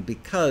kind of thing,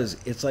 because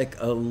it's like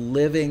a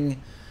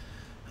living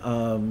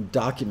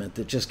document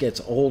that just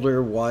gets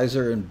older,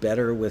 wiser, and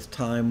better with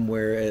time,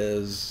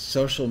 whereas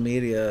social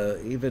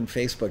media, even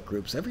Facebook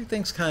groups,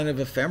 everything's kind of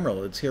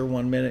ephemeral. It's here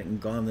 1 minute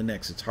and gone the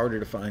next. It's harder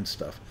to find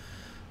stuff.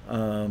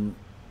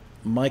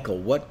 Michael,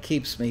 what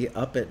keeps me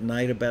up at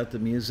night about the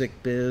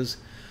music biz?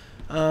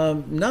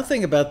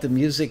 Nothing about the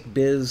music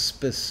biz.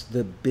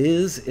 The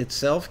biz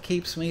itself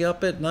keeps me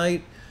up at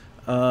night.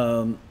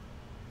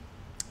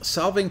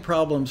 Solving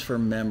problems for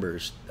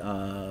members.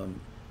 I,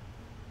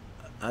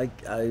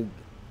 I,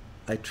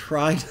 I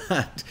try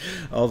not,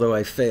 although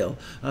I fail,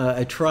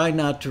 I try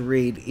not to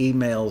read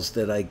emails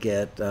that I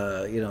get,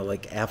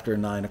 like after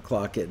 9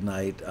 o'clock at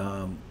night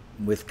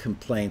with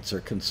complaints or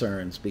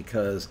concerns,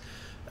 because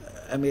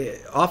I mean,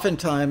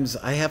 oftentimes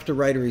I have to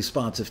write a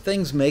response. If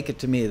things make it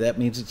to me, that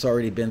means it's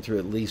already been through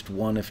at least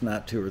one, if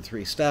not two or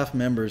three staff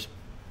members.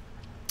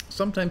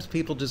 Sometimes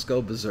people just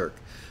go berserk.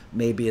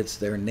 Maybe it's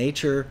their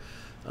nature.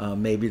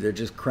 Maybe they're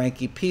just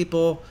cranky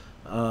people.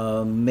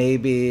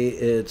 Maybe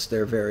it's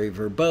they're very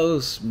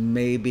verbose.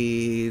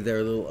 Maybe they're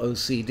a little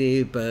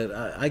OCD. But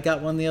I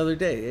got one the other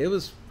day. It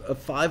was a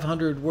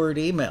 500-word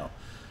email.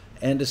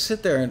 And to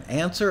sit there and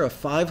answer a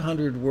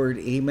 500-word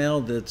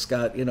email that's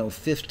got,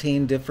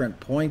 15 different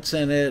points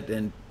in it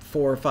and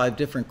 4 or 5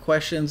 different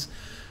questions,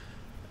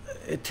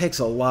 it takes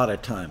a lot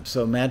of time.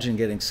 So imagine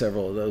getting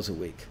several of those a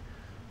week.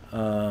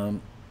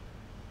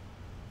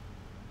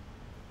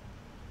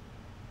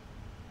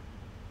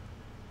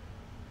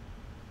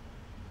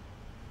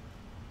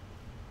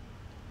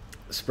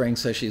 Spring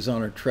says she's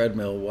on her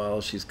treadmill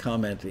while she's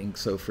commenting,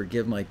 so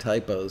forgive my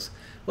typos.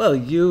 Well,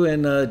 you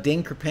and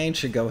Dean Kerpane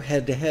should go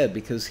head to head,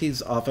 because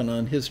he's often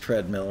on his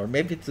treadmill, or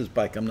maybe it's his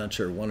bike, I'm not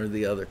sure, one or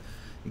the other.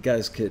 You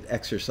guys could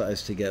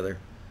exercise together.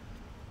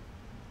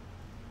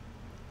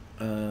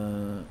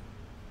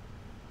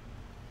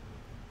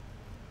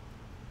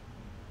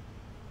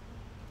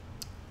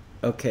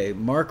 Okay,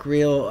 Mark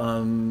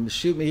Reel,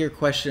 shoot me your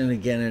question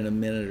again in a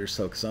minute or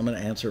so, because I'm going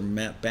to answer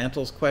Matt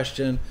Bantel's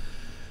question.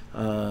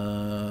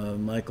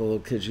 Michael,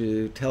 could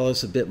you tell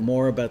us a bit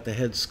more about the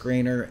head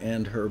screener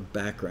and her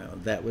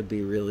background? That would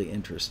be really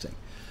interesting.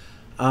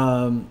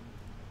 Yeah,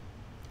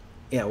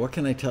 what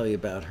can I tell you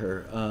about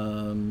her?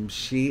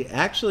 She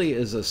actually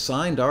is a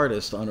signed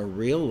artist on a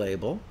real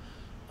label.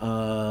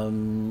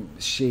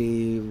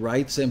 She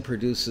writes and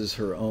produces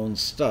her own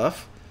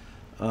stuff.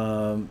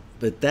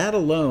 But that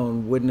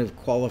alone wouldn't have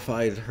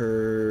qualified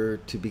her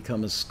to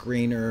become a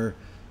screener.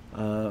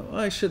 Well,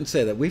 I shouldn't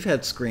say that. We've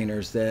had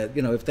screeners that,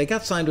 if they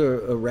got signed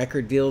to a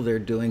record deal, they're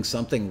doing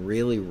something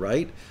really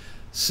right.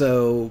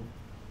 So,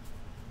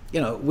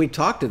 we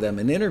talk to them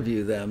and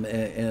interview them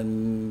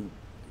and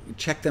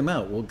check them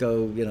out. We'll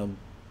go,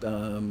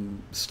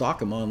 stalk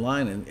them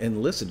online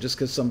and listen. Just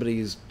because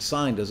somebody's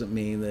signed doesn't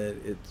mean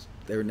that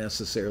they're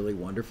necessarily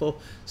wonderful.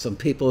 Some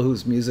people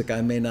whose music I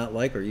may not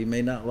like or you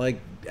may not like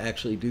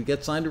actually do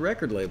get signed to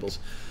record labels.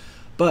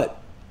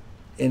 But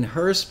in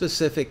her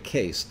specific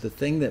case, the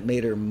thing that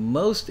made her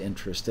most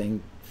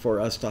interesting for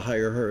us to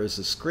hire her as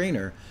a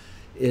screener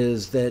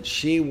is that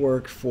she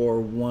worked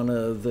for one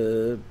of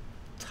the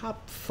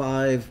top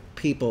 5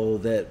 people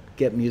that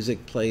get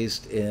music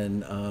placed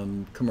in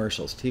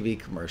commercials, TV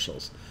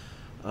commercials.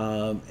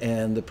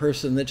 And the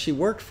person that she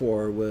worked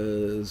for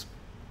was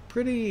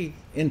pretty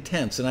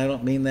intense, and I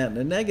don't mean that in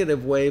a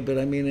negative way, but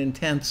I mean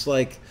intense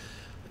like,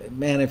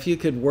 man, if you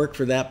could work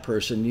for that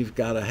person, you've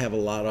got to have a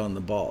lot on the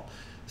ball.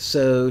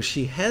 So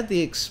she had the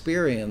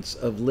experience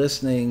of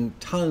listening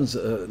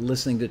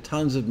to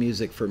tons of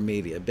music for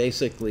media.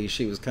 Basically,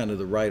 she was kind of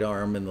the right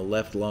arm and the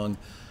left lung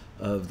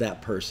of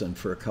that person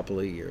for a couple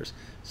of years.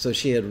 So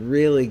she had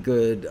really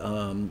good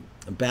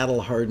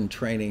battle-hardened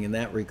training in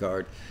that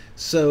regard.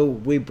 So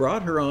we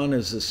brought her on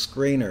as a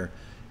screener,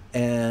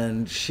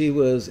 and she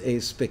was a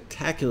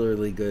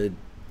spectacularly good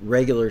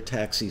regular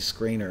taxi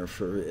screener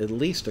for at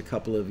least a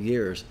couple of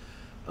years.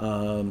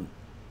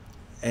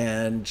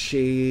 And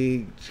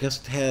she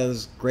just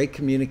has great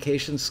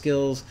communication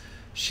skills.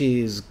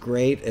 She's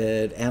great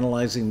at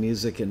analyzing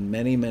music in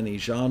many, many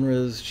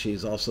genres.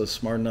 She's also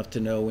smart enough to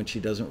know when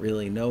she doesn't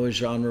really know a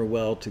genre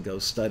well to go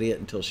study it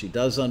until she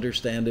does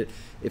understand it,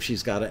 if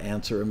she's got to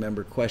answer a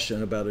member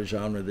question about a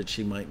genre that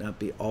she might not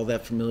be all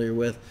that familiar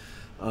with.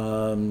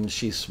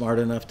 She's smart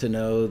enough to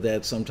know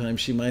that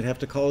sometimes she might have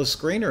to call a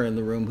screener in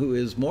the room who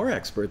is more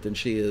expert than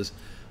she is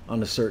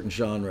on a certain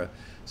genre.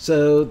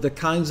 So the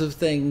kinds of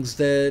things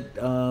that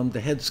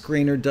the head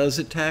screener does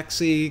at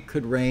Taxi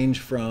could range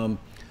from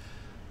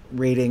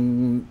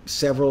reading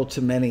several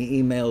to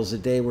many emails a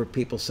day where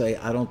people say,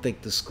 I don't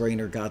think the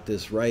screener got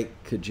this right,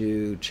 could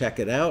you check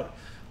it out?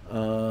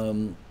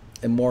 And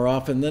more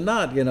often than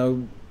not, you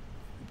know,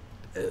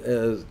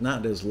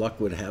 not as luck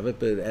would have it,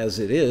 but as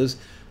it is,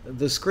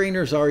 the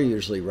screeners are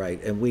usually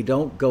right, and we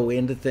don't go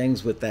into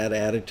things with that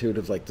attitude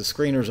of like the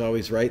screener's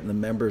always right and the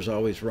member's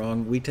always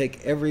wrong. We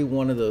take every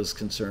one of those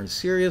concerns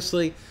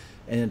seriously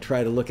and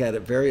try to look at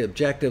it very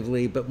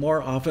objectively, but more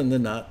often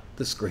than not,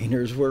 the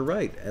screeners were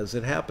right, as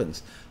it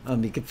happens.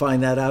 You can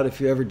find that out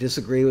if you ever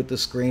disagree with the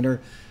screener.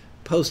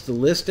 Post the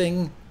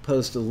listing,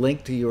 post a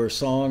link to your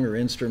song or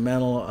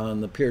instrumental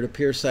on the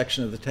peer-to-peer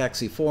section of the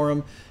Taxi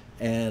forum,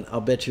 and I'll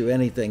bet you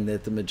anything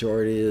that the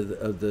majority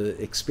of the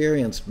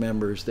experienced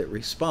members that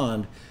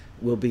respond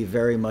will be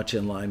very much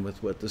in line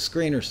with what the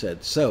screener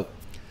said. So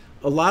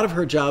a lot of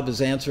her job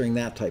is answering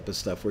that type of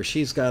stuff, where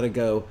she's got to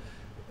go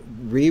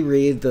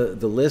reread the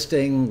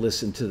listing,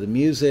 listen to the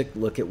music,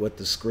 look at what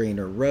the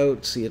screener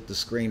wrote, see if the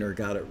screener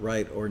got it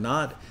right or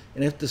not.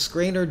 And if the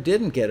screener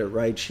didn't get it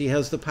right, she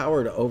has the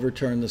power to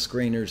overturn the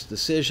screener's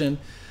decision.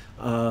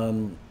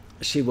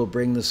 She will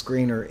bring the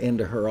screener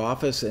into her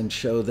office and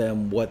show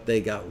them what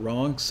they got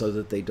wrong so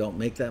that they don't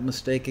make that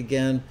mistake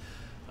again.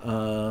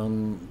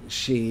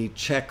 She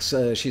checks,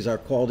 she's our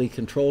quality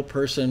control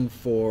person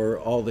for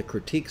all the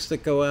critiques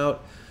that go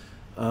out.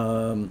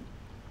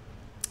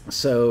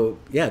 So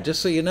yeah,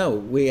 just so you know,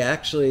 we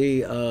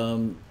actually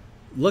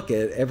look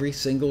at every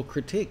single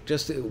critique.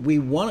 We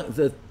want,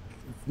 the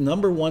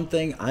number one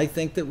thing I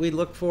think that we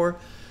look for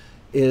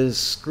is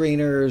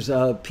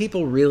screeners.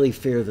 People really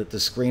fear that the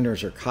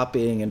screeners are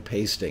copying and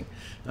pasting.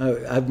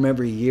 I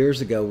remember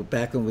years ago,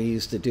 back when we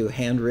used to do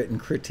handwritten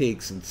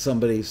critiques, and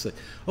somebody said,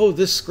 oh,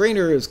 this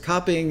screener is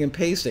copying and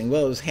pasting.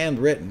 Well, it was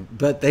handwritten,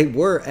 but they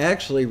were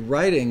actually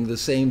writing the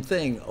same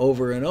thing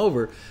over and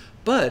over.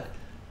 But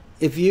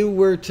if you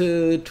were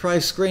to try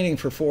screening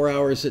for 4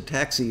 hours at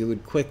Taxi, you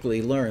would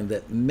quickly learn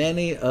that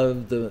many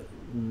of the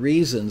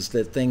reasons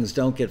that things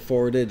don't get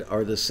forwarded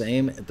are the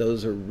same.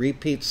 Those are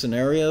repeat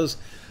scenarios.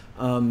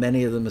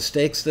 Many of the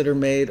mistakes that are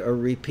made are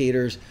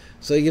repeaters.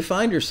 So you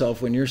find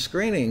yourself, when you're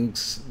screening,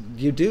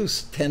 you do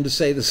tend to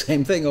say the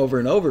same thing over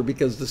and over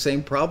because the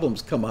same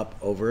problems come up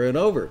over and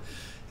over.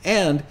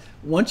 And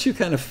once you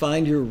kind of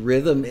find your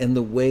rhythm in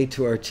the way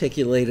to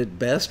articulate it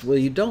best, well,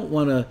 you don't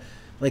want to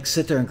like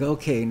sit there and go,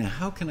 okay, now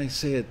how can I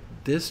say it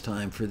this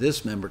time for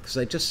this member? Because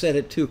I just said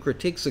it 2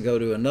 critiques ago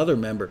to another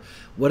member.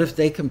 What if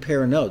they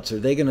compare notes? Are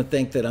they going to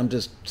think that I'm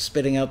just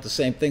spitting out the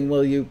same thing?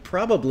 Well, you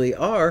probably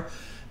are,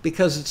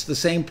 because it's the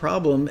same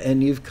problem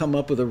and you've come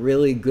up with a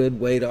really good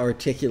way to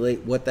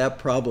articulate what that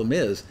problem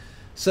is.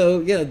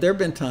 So, yeah, there have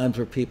been times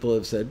where people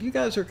have said, you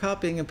guys are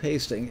copying and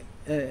pasting,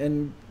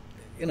 and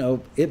you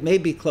know, it may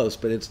be close,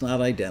 but it's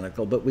not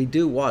identical. But we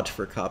do watch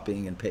for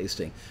copying and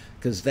pasting,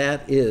 because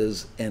that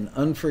is an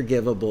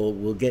unforgivable,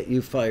 will get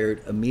you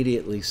fired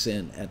immediately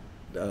sin at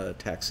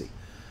Taxi.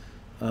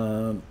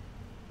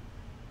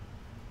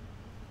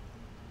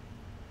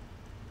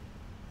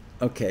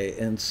 Okay,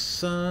 and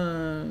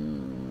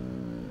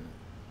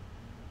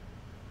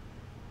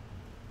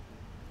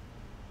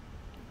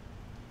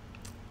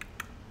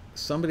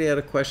somebody had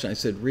a question. I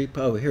said,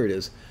 oh, here it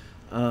is.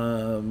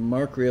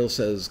 Mark Reel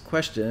says,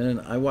 question,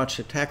 I watch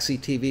the Taxi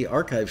TV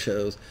archive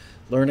shows,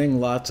 learning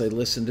lots. I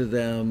listen to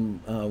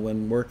them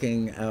when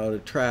working out a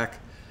track.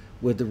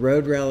 Would the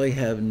road rally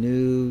have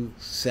new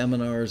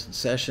seminars and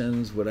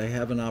sessions? Would I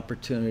have an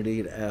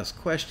opportunity to ask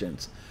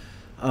questions?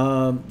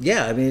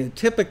 Yeah, I mean,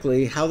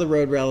 typically how the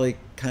road rally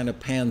kind of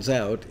pans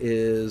out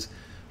is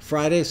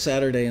Friday,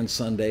 Saturday, and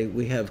Sunday.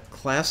 We have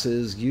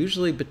classes,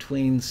 usually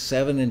between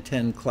 7 and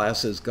 10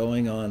 classes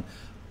going on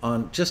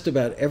just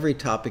about every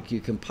topic you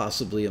can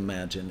possibly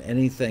imagine.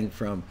 Anything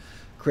from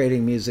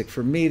creating music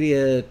for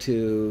media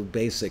to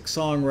basic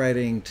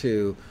songwriting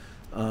to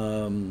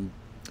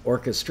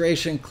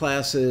orchestration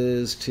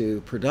classes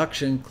to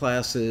production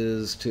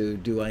classes to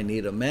do I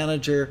need a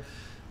manager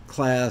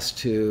class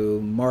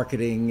to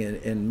marketing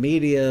and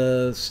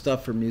media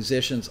stuff for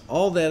musicians.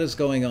 All that is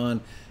going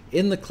on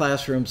in the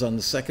classrooms on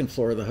the second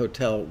floor of the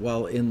hotel,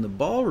 while in the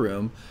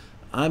ballroom,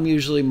 I'm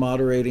usually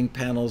moderating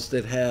panels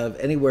that have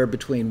anywhere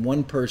between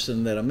one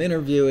person that I'm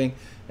interviewing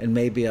and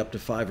maybe up to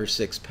 5 or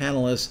 6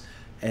 panelists.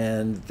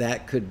 And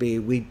that could be,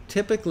 we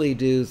typically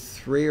do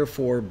 3 or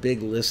 4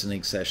 big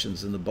listening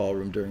sessions in the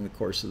ballroom during the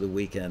course of the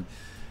weekend,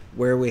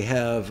 where we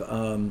have,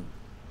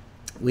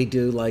 we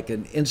do like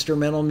an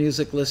instrumental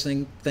music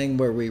listening thing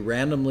where we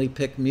randomly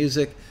pick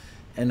music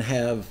and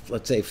have,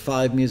 let's say,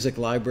 5 music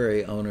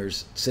library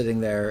owners sitting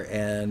there,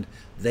 and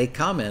they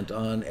comment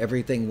on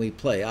everything we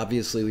play.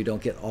 Obviously, we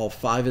don't get all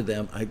 5 of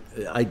them.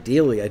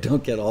 Ideally, I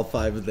don't get all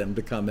 5 of them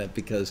to comment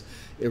because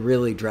it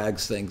really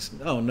drags things.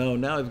 Oh no,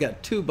 now I've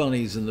got 2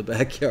 bunnies in the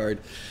backyard.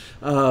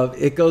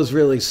 It goes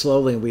really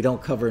slowly, and we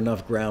don't cover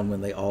enough ground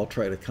when they all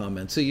try to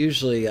comment. So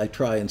usually I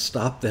try and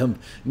stop them,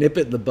 nip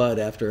it in the bud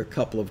after a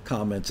couple of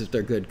comments if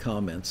they're good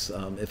comments.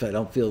 If I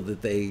don't feel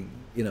that they,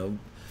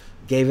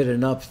 gave it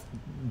enough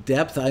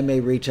depth, I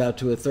may reach out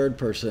to a third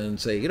person and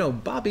say,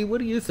 Bobby, what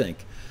do you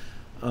think?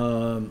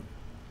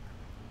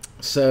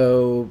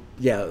 So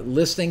yeah,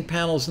 listening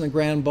panels in the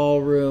grand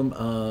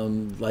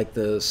ballroom, like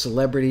the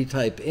celebrity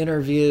type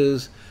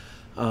interviews.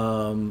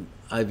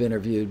 I've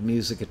interviewed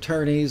music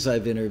attorneys,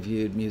 I've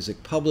interviewed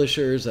music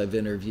publishers, I've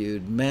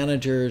interviewed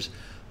managers,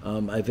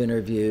 I've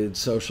interviewed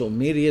social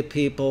media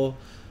people,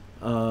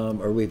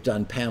 or we've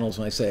done panels.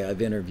 When I say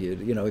I've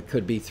interviewed, it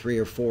could be 3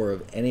 or 4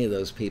 of any of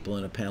those people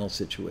in a panel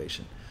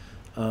situation.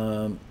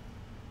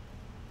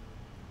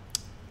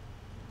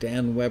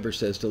 Dan Weber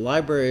says, do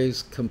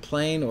libraries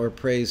complain or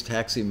praise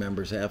taxi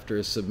members after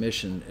a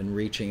submission and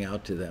reaching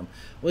out to them?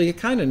 Well, you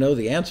kind of know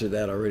the answer to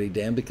that already,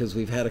 Dan, because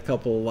we've had a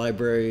couple of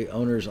library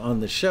owners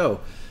on the show.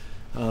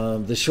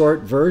 The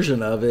short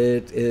version of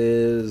it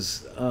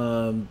is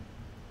the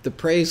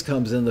praise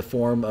comes in the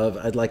form of,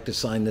 I'd like to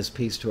sign this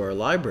piece to our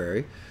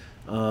library.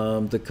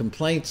 The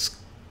complaints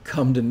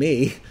come to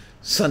me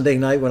Sunday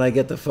night when I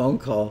get the phone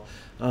call.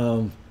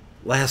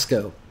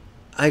 Lasco,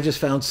 I just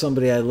found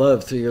somebody I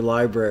love through your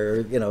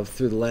library, or,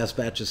 through the last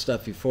batch of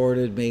stuff you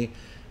forwarded me.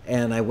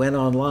 And I went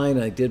online,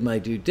 and I did my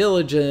due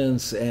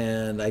diligence,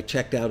 and I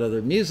checked out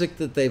other music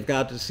that they've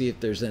got to see if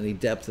there's any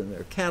depth in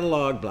their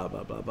catalog, blah,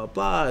 blah, blah, blah,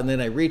 blah. And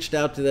then I reached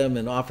out to them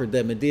and offered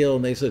them a deal,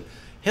 and they said,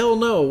 hell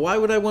no, why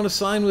would I want to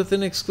sign with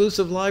an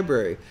exclusive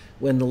library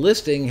when the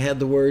listing had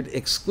the word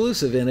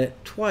exclusive in it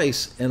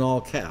twice in all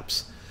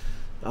caps?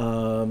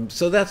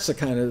 So that's the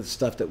kind of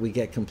stuff that we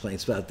get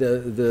complaints about.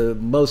 The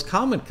most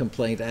common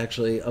complaint,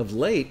 actually, of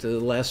late, the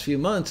last few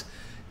months,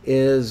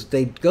 is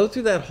they go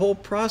through that whole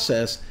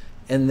process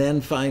and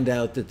then find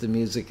out that the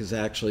music is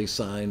actually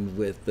signed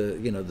with the,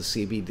 the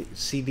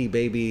CD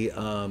Baby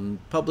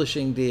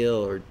publishing deal,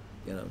 or,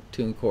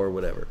 TuneCore,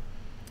 whatever.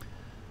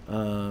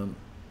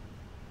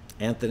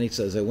 Anthony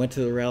says, I went to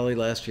the rally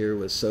last year. It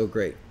was so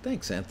great.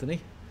 Thanks, Anthony.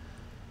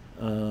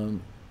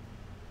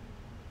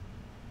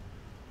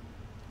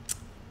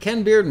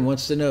 Ken Bearden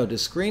wants to know, do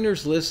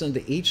screeners listen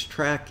to each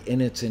track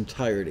in its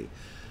entirety?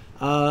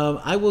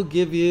 I will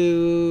give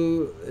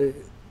you,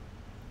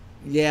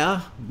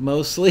 yeah,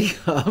 mostly.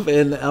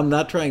 And I'm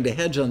not trying to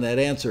hedge on that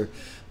answer,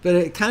 but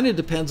it kind of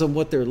depends on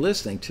what they're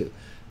listening to.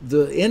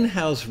 The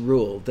in-house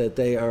rule that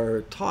they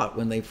are taught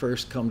when they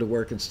first come to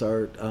work and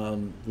start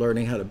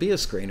learning how to be a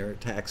screener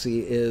at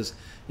Taxi is,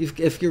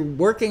 if you're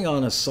working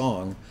on a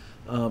song,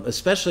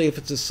 especially if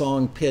it's a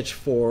song pitch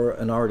for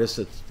an artist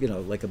that's,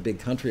 like a big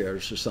country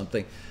artist or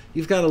something,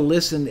 you've got to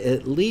listen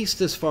at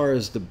least as far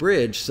as the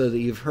bridge so that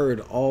you've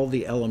heard all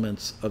the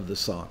elements of the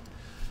song.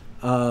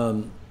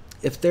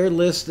 If they're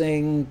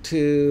listening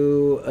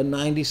to a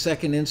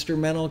 90-second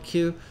instrumental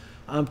cue,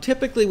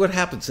 typically what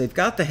happens, they've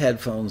got the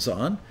headphones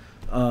on,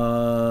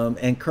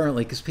 and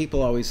currently, because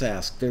people always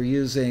ask, they're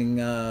using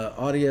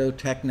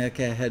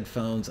Audio-Technica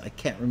headphones. I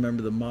can't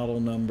remember the model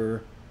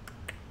number.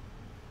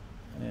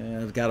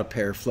 I've got a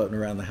pair floating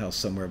around the house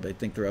somewhere, but I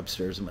think they're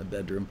upstairs in my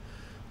bedroom.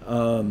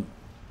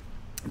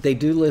 They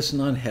do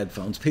listen on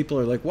headphones. People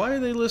are like, why are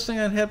they listening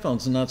on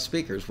headphones and not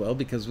speakers? Well,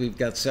 because we've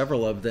got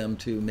several of them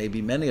to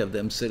maybe many of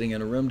them sitting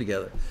in a room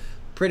together.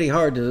 Pretty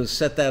hard to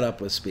set that up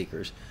with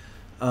speakers.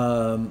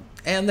 And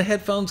the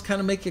headphones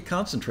kind of make you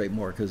concentrate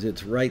more because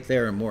it's right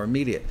there and more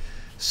immediate.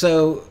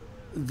 So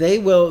they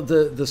will,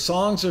 the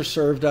songs are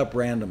served up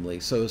randomly.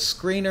 So a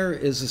screener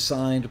is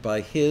assigned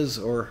by his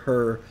or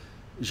her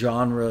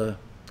genre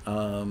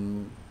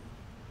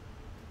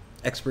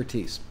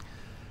expertise.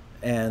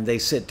 And they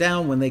sit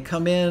down. When they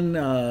come in,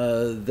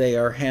 they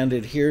are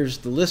handed, here's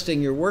the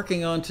listing you're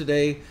working on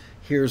today.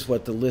 Here's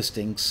what the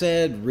listing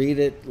said. Read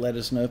it. Let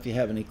us know if you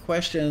have any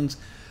questions.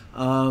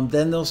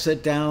 Then they'll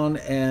sit down,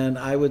 and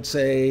I would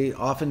say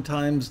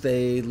oftentimes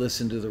they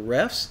listen to the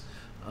refs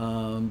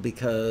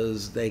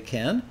because they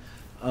can.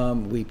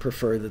 We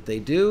prefer that they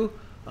do.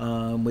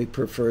 We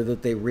prefer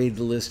that they read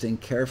the listing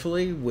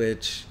carefully,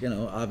 which,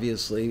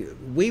 obviously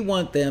we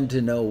want them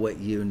to know what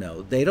you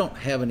know. They don't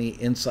have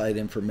any inside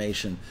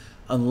information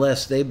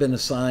unless they've been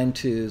assigned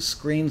to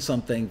screen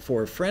something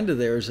for a friend of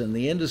theirs in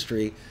the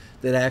industry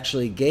that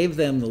actually gave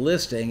them the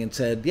listing and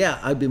said, yeah,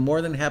 I'd be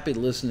more than happy to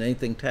listen to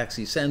anything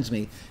Taxi sends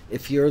me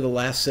if you're the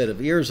last set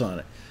of ears on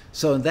it.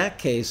 So in that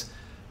case,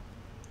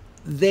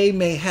 they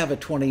may have a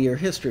 20-year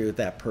history with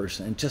that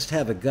person and just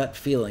have a gut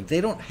feeling.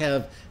 They don't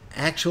have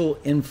actual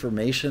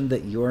information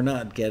that you're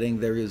not getting.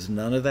 There is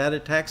none of that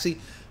at Taxi,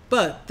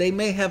 but they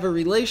may have a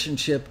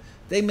relationship.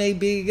 They may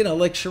be,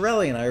 like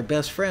Shirley and I are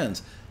best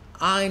friends.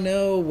 I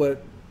know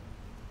what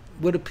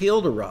would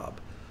appeal to Rob.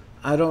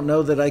 I don't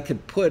know that I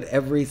could put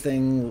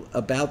everything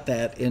about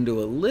that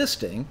into a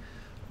listing,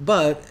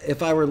 but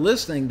if I were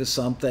listening to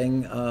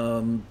something,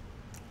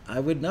 I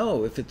would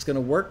know if it's going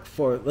to work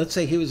for, let's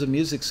say he was a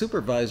music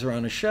supervisor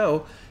on a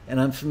show, and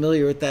I'm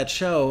familiar with that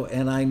show,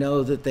 and I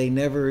know that they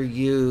never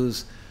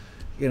use,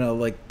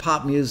 like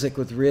pop music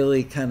with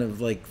really kind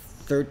of like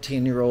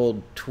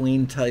 13-year-old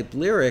tween type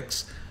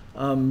lyrics.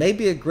 May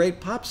be a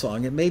great pop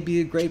song. It may be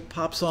a great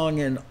pop song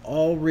in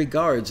all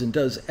regards and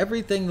does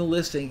everything the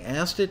listing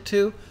asked it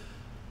to.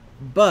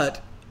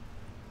 But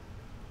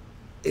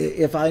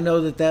if I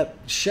know that that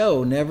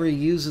show never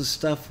uses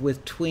stuff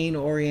with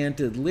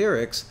tween-oriented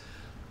lyrics,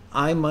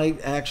 I might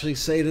actually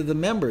say to the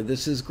member,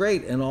 this is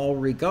great in all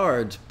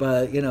regards,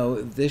 but,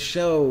 this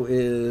show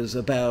is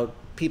about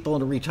people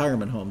in a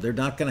retirement home. They're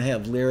not going to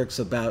have lyrics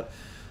about,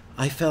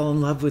 I fell in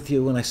love with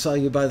you when I saw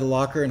you by the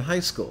locker in high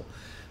school.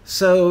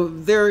 So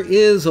there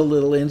is a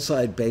little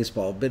inside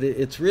baseball, but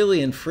it's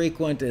really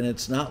infrequent, and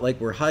it's not like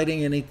we're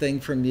hiding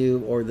anything from you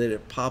or that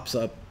it pops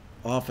up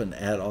often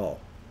at all.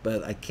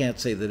 But I can't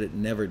say that it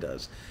never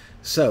does.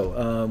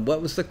 So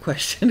what was the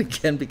question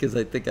again? Because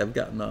I think I've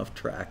gotten off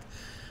track.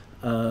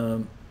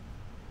 Where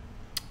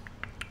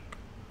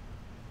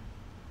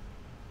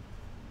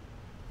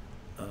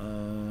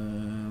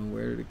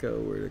did it go?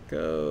 Where did it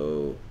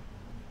go?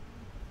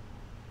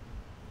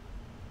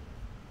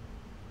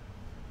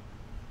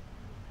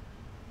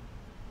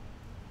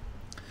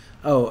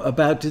 Oh,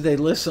 about do they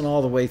listen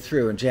all the way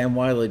through? And Jan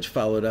Weilage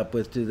followed up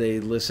with, do they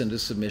listen to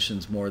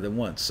submissions more than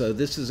once? So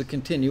this is a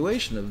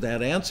continuation of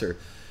that answer,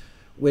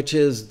 which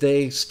is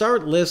they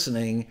start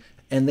listening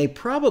and they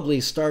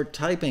probably start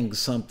typing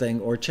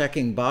something or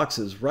checking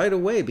boxes right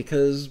away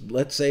because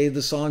let's say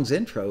the song's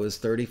intro is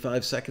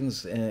 35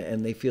 seconds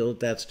and they feel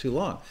that that's too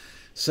long.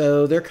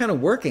 So they're kind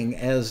of working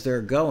as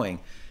they're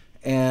going.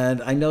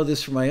 And I know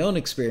this from my own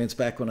experience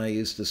back when I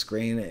used to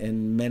screen,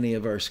 and many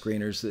of our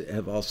screeners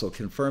have also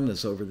confirmed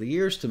this over the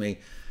years to me,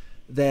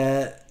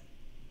 that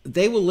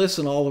they will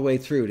listen all the way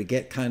through to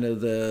get kind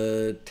of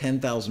the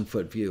 10,000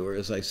 foot view, or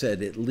as I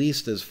said, at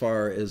least as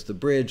far as the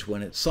bridge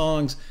when it's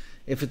songs.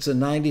 If it's a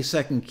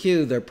 90-second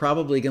cue, they're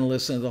probably going to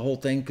listen to the whole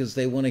thing because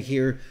they want to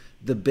hear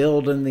the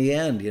build and the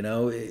end.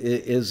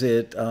 Is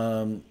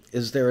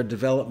there a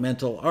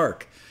developmental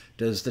arc?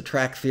 Does the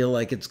track feel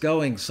like it's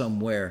going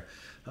somewhere?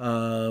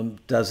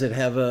 Does it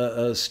have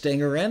a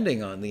stinger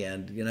ending on the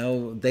end?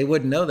 They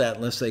wouldn't know that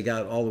unless they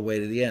got all the way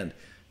to the end.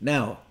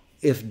 Now,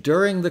 if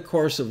during the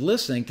course of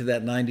listening to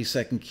that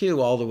 90-second cue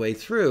all the way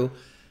through,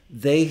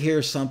 they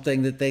hear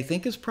something that they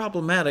think is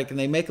problematic and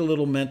they make a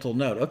little mental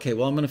note. Okay,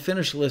 well, I'm going to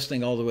finish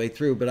listening all the way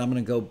through, but I'm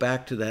going to go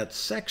back to that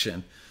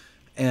section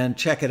and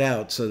check it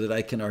out so that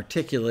I can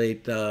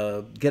articulate,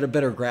 get a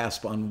better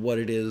grasp on what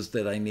it is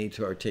that I need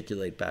to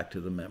articulate back to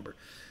the member.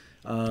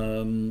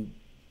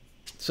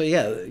 So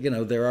yeah,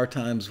 there are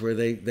times where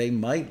they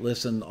might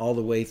listen all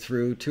the way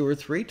through 2 or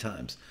 3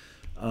 times.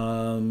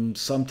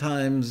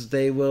 Sometimes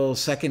they will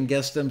second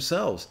guess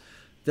themselves.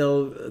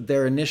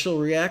 Their initial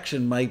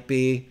reaction might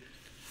be,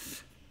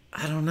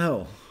 I don't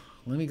know,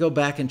 let me go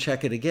back and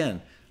check it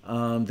again.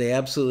 They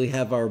absolutely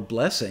have our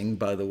blessing,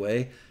 by the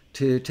way,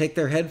 to take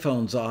their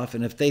headphones off,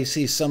 and if they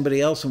see somebody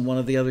else in one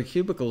of the other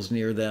cubicles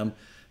near them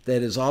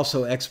that is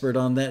also expert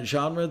on that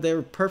genre,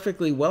 they're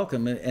perfectly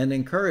welcome and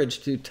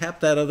encouraged to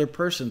tap that other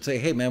person and say,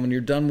 hey man, when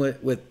you're done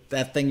with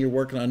that thing you're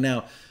working on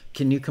now,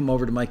 can you come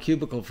over to my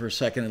cubicle for a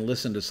second and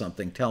listen to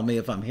something? Tell me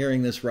if I'm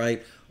hearing this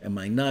right. Am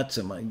I nuts?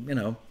 Am I,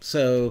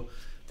 so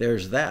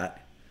there's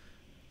that.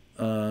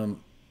 Wow,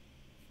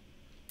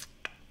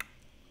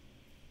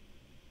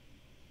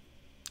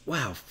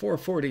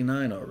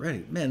 4:49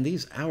 already. Man,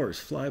 these hours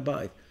fly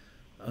by.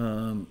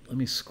 Let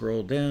me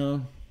scroll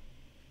down.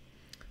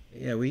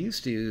 Yeah, we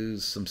used to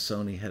use some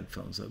Sony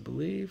headphones, I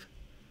believe.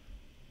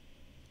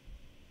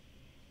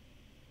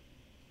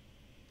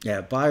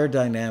 Yeah,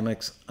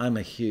 Biodynamics, I'm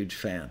a huge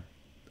fan.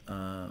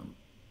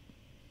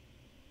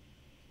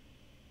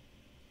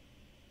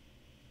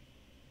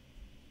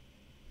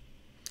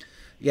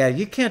 Yeah,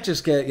 you can't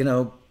just get,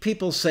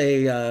 people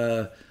say,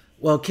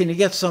 well, can you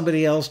get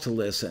somebody else to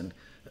listen?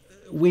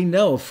 We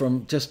know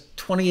from just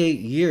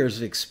 28 years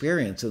of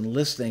experience in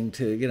listening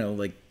to,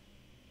 like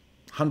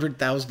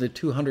 100,000 to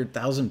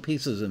 200,000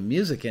 pieces of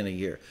music in a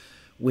year.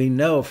 We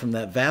know from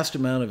that vast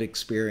amount of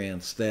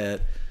experience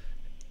that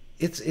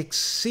it's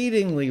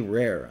exceedingly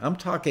rare. I'm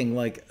talking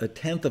like a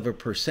tenth of a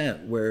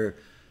percent where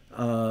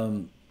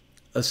a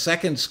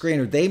second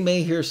screener, they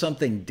may hear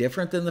something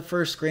different than the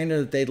first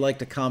screener that they'd like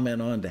to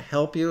comment on to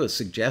help you. A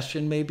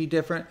suggestion may be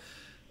different,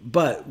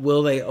 but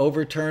will they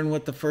overturn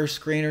what the first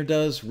screener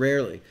does?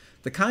 Rarely.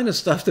 The kind of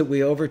stuff that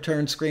we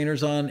overturn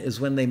screeners on is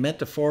when they meant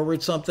to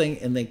forward something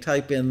and they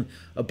type in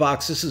a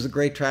box, this is a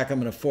great track, I'm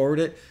going to forward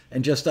it,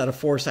 and just out of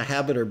force of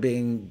habit or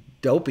being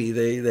dopey,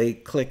 they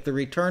click the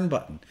return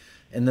button.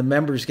 And the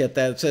members get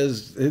that. It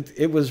says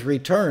it was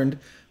returned,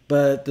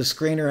 but the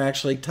screener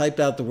actually typed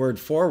out the word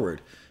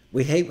forward.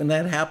 We hate when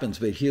that happens,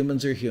 but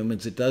humans are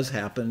humans. It does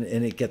happen,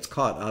 and it gets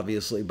caught,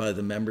 obviously, by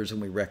the members, and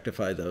we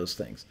rectify those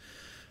things.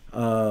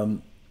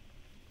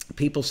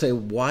 People say,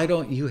 why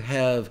don't you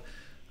have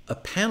a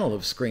panel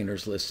of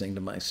screeners listening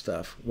to my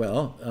stuff?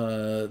 Well,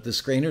 the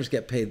screeners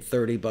get paid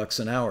 $30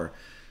 an hour.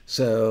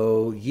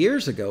 So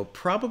years ago,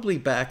 probably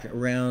back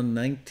around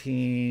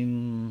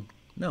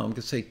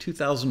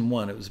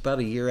 2001. It was about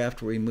a year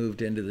after we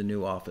moved into the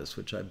new office,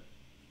 which I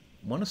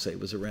want to say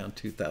was around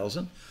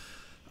 2000.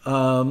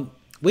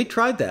 We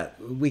tried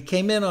that. We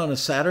came in on a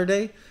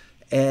Saturday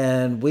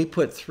and we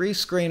put 3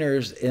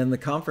 screeners in the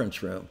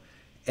conference room,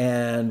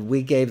 and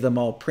we gave them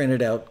all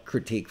printed out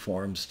critique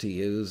forms to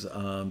use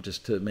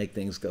just to make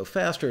things go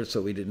faster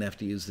so we didn't have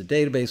to use the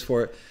database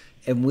for it.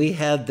 And we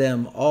had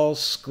them all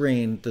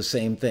screen the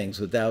same things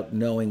without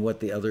knowing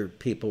what the other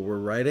people were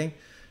writing.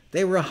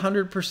 They were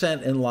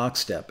 100% in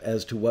lockstep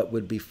as to what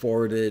would be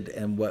forwarded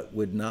and what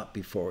would not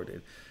be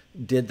forwarded.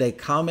 Did they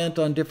comment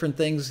on different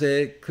things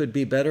that could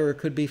be better or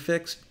could be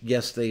fixed?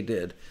 Yes, they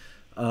did.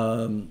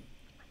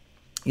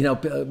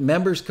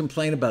 Members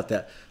complain about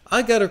that.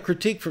 I got a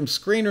critique from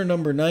screener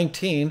number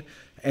 19,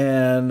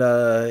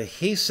 and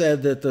he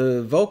said that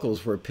the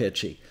vocals were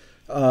pitchy.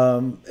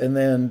 And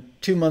then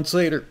 2 months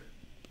later,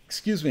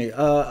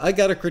 I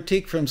got a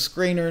critique from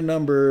screener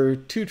number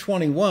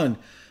 221,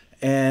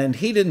 and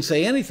he didn't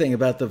say anything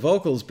about the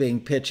vocals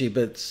being pitchy,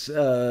 but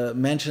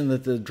mentioned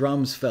that the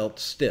drums felt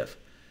stiff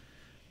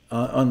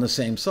on the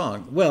same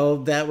song. Well,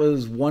 that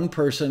was one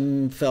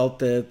person felt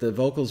that the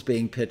vocals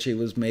being pitchy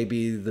was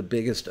maybe the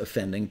biggest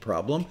offending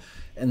problem,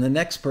 and the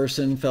next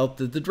person felt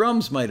that the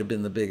drums might have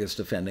been the biggest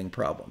offending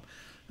problem.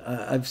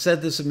 I've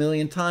said this a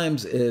million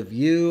times. If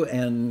you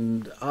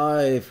and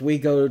I, if we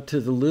go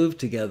to the Louvre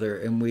together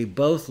and we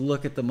both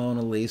look at the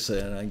Mona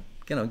Lisa, and I,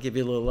 give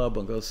you a little elbow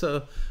and go,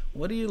 so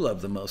what do you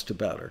love the most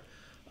about her?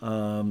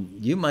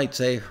 You might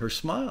say her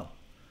smile.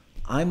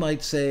 I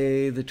might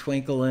say the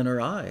twinkle in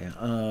her eye.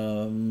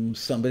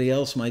 Somebody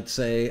else might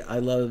say, I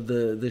love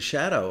the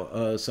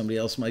shadow. Somebody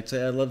else might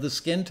say, I love the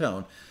skin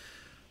tone.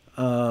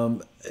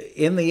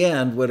 In the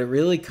end, what it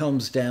really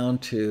comes down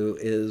to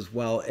is,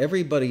 while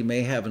everybody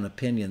may have an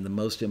opinion, the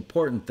most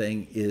important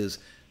thing is,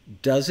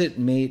 does it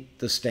meet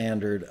the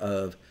standard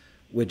of,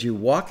 would you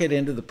walk it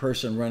into the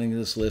person running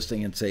this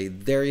listing and say,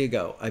 there you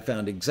go, I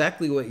found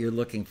exactly what you're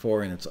looking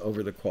for, and it's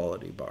over the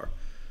quality bar.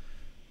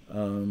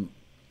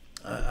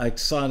 I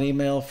saw an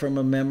email from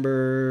a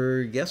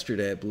member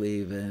yesterday, I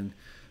believe, and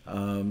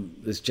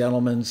this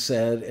gentleman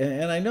said,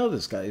 and I know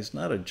this guy, he's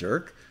not a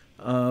jerk,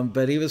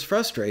 but he was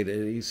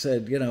frustrated. He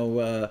said,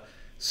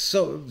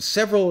 so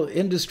several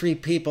industry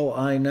people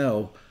I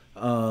know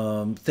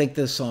think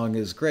this song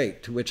is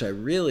great, to which I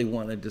really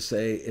wanted to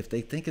say, if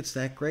they think it's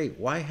that great,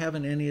 why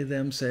haven't any of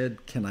them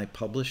said, can I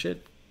publish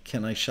it?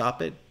 Can I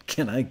shop it?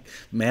 Can I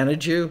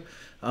manage you?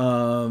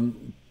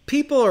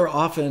 People are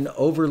often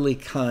overly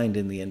kind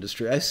in the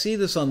industry. I see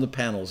this on the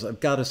panels. I've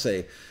got to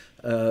say,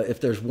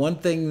 if there's one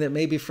thing that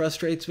maybe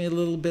frustrates me a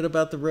little bit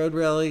about the Road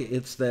Rally,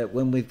 it's that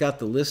when we've got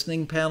the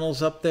listening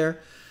panels up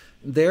there,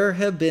 there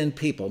have been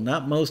people,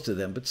 not most of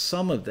them, but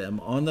some of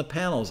them on the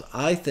panels,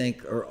 I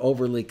think, are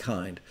overly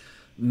kind.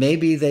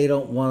 Maybe they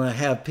don't want to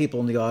have people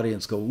in the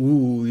audience go,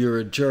 ooh, you're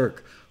a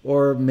jerk.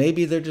 Or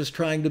maybe they're just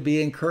trying to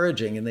be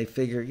encouraging, and they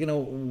figure,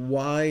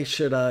 why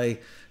should I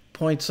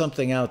point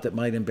something out that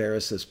might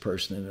embarrass this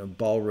person in a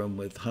ballroom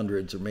with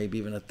hundreds or maybe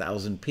even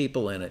 1,000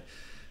 people in it?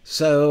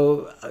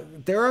 So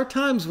there are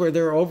times where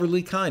they're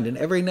overly kind, and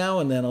every now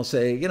and then I'll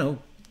say,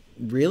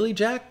 really,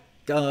 Jack?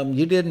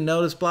 You didn't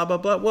notice blah, blah,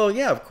 blah? Well,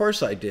 yeah, of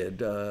course I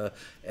did.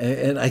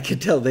 And I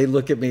could tell they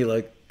look at me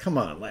like, come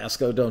on,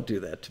 Lasco, don't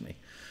do that to me.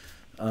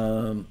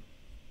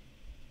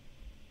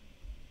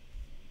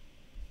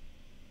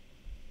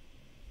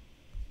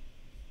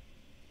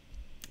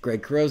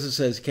 Greg Carosa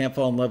says, you can't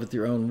fall in love with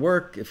your own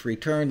work. If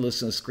returned,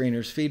 listen to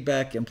screener's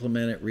feedback,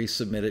 implement it,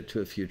 resubmit it to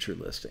a future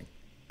listing.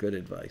 Good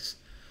advice.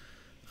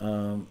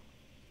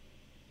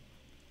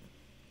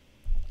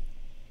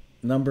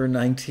 Number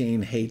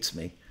 19 hates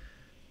me,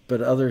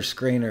 but other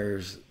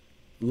screeners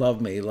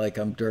love me like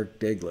I'm Dirk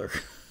Diggler.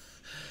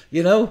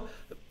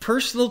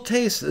 Personal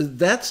taste,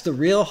 that's the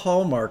real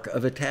hallmark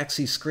of a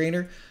taxi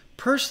screener.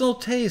 Personal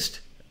taste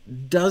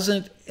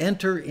doesn't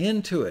enter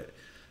into it.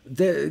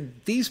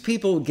 These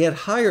people get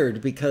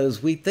hired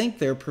because we think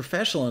they're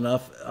professional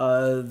enough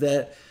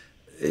that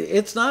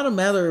it's not a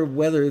matter of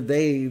whether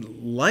they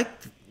like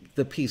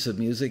the piece of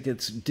music,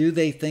 it's do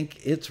they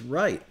think it's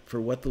right for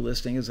what the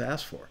listing has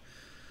asked for.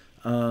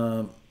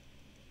 Um,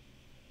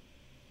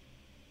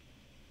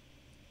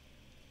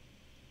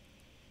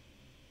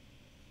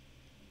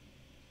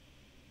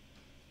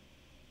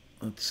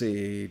 let's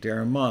see,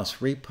 Darren Moss,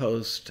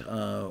 repost.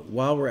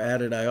 While we're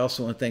at it, I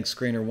also want to thank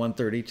Screener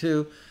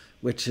 132,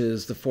 which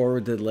is the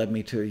forward that led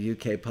me to a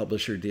UK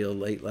publisher deal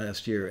late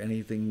last year.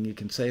 Anything you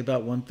can say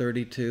about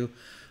 132?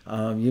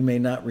 You may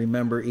not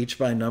remember each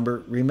by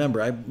number.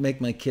 Remember, I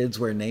make my kids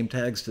wear name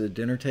tags to the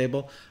dinner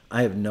table.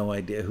 I have no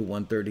idea who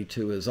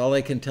 132 is. All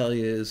I can tell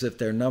you is if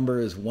their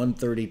number is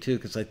 132,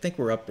 because I think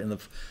we're up in the.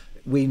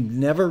 We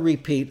never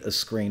repeat a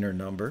screener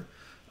number.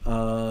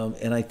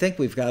 And I think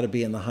we've got to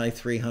be in the high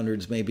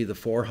 300s, maybe the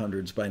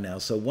 400s by now.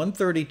 So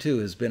 132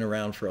 has been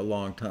around for a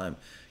long time.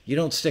 You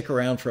don't stick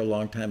around for a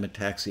long time at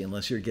Taxi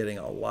unless you're getting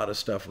a lot of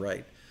stuff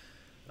right.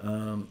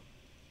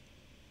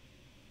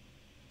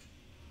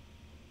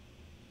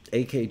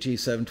 AKG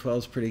 712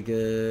 is pretty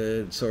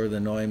good. So are the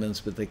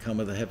Neumanns, but they come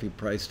with a heavy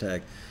price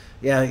tag.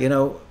 Yeah, you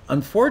know,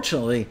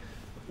 unfortunately,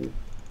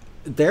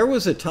 there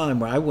was a time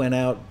where I went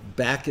out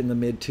back in the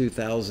mid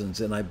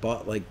 2000s and I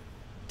bought like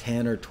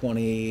 10 or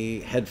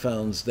 20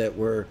 headphones that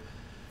were,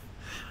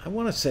 I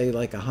want to say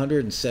like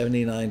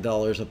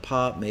 $179 a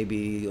pop,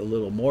 maybe a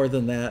little more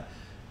than that.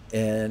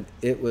 And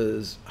it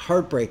was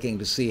heartbreaking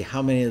to see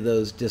how many of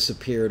those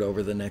disappeared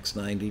over the next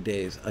 90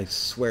 days. I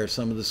swear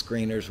some of the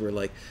screeners were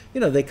like,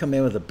 you know, they come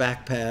in with a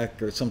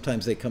backpack, or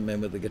sometimes they come in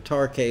with a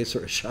guitar case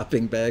or a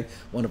shopping bag.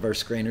 One of our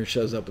screeners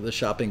shows up with a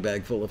shopping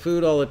bag full of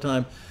food all the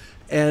time.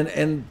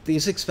 And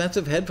these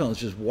expensive headphones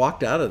just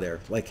walked out of there.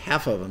 Like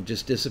half of them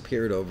just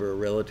disappeared over a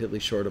relatively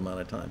short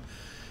amount of time.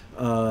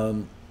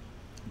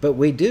 But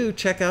we do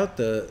check out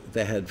the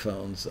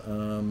headphones.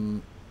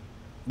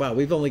 Wow,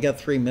 we've only got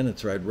 3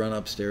 minutes, or I'd run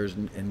upstairs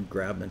and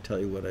grab them and tell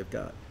you what I've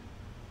got.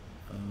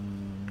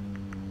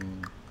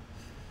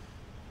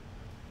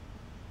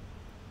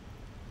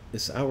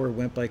 This hour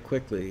went by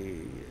quickly.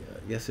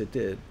 Yes, it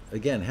did.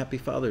 Again, happy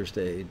Father's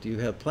Day. Do you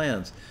have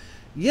plans?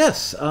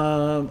 Yes,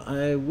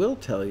 I will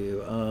tell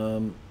you.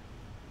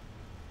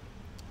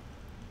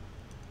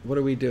 What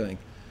are we doing?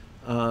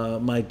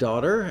 My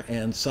daughter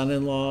and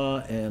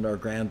son-in-law and our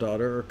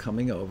granddaughter are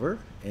coming over,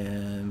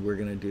 and we're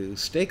going to do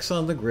steaks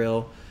on the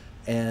grill.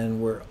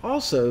 And we're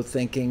also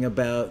thinking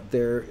about,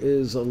 there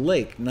is a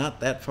lake not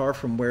that far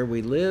from where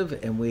we live,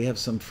 and we have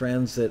some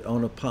friends that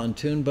own a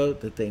pontoon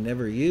boat that they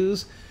never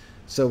use.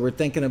 So we're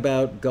thinking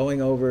about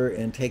going over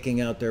and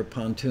taking out their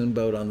pontoon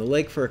boat on the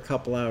lake for a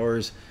couple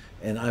hours,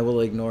 and I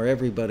will ignore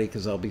everybody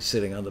because I'll be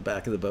sitting on the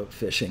back of the boat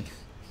fishing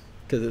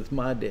because it's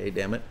my day,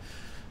 damn it.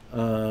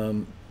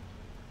 Do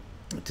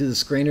the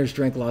screeners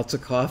drink lots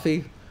of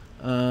coffee?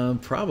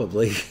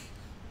 Probably.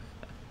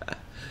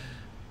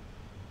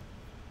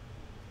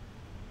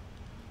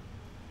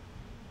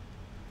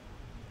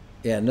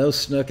 Yeah, no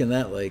snook in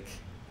that lake.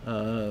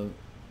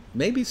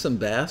 Maybe some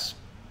bass.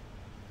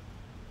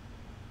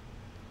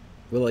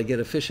 Will I get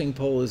a fishing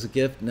pole as a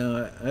gift?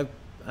 No,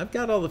 I've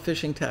got all the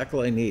fishing tackle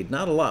I need.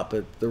 Not a lot,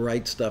 but the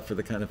right stuff for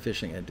the kind of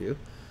fishing I do.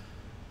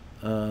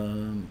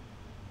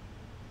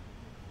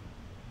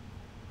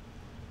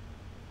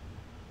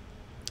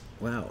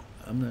 Wow,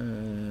 I'm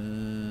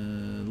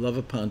gonna love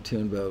a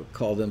pontoon boat.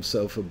 Call them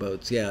sofa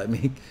boats. Yeah, I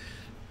mean,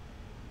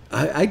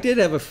 I did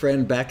have a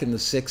friend back in the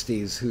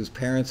 60s whose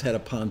parents had a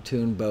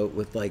pontoon boat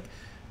with like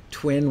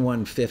twin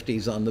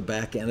 150s on the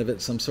back end of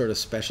it, some sort of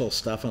special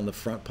stuff on the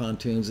front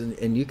pontoons,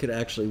 and you could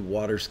actually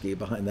water ski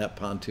behind that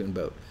pontoon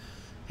boat.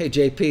 Hey,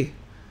 JP.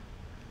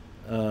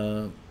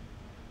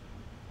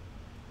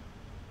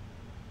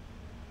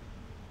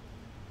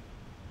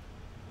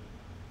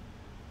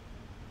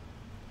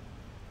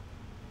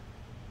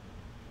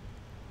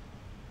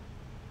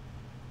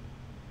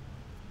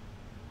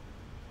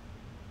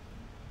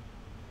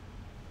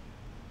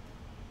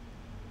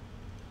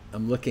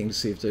 I'm looking to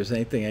see if there's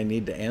anything I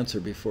need to answer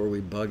before we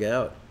bug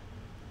out.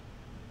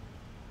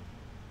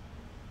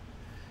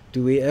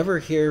 Do we ever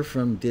hear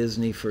from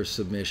Disney for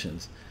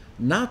submissions?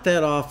 Not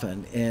that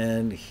often,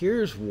 and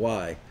here's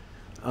why.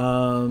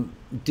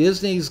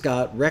 Disney's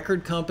got a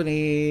record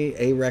company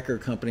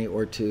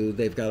or two.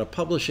 They've got a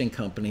publishing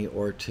company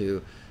or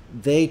two.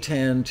 They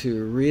tend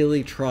to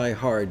really try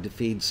hard to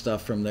feed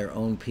stuff from their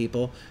own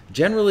people.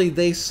 Generally,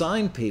 they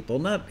sign people,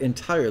 not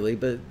entirely,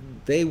 but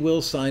they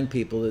will sign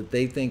people that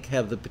they think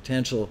have the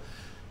potential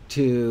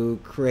to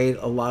create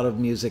a lot of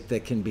music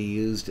that can be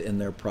used in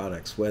their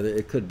products. Whether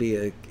it could be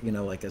a, you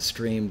know, like a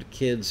streamed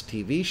kids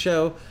TV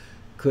show,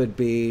 could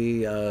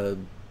be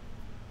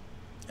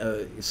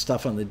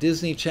stuff on the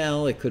Disney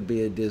Channel, it could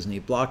be a Disney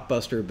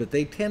blockbuster, but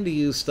they tend to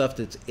use stuff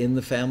that's in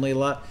the family a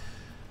lot.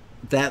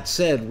 That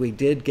said, we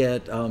did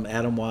get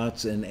Adam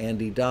Watts and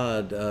Andy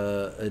Dodd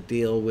a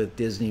deal with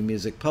Disney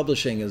Music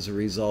Publishing as a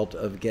result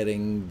of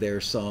getting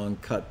their song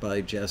cut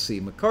by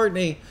Jesse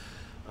McCartney.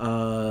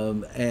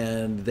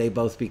 And they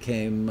both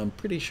became, I'm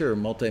pretty sure,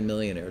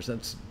 multimillionaires.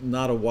 That's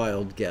not a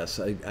wild guess.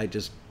 I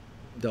just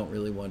don't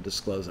really want to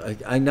disclose.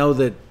 I know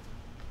that,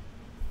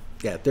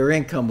 yeah, their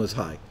income was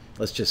high.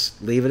 Let's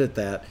just leave it at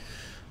that.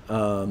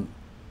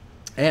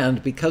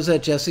 And because of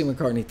that Jesse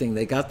McCartney thing,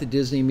 they got the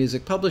Disney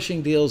music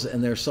publishing deals,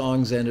 and their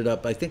songs ended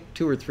up, I think,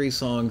 2 or 3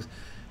 songs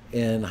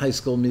in High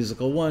School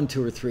Musical 1,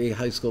 2 or 3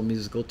 High School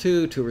Musical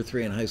 2, 2 or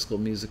 3 in High School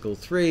Musical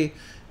 3,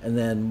 and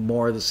then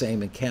more of the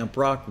same in Camp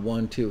Rock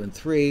 1, 2, and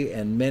 3,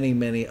 and many,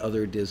 many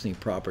other Disney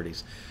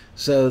properties.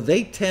 So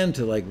they tend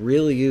to like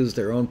really use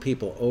their own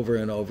people over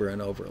and over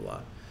and over a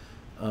lot.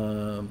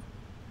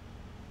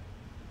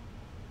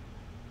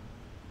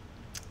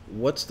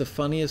 What's the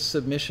funniest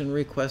submission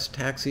request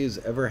Taxi has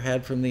ever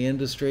had from the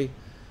industry?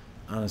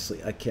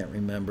 Honestly, I can't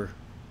remember.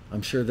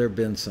 I'm sure there have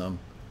been some.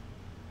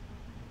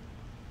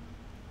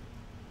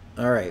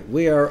 All right,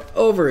 we are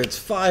over. It's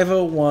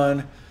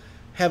 5:01.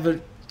 Have a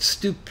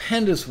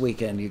stupendous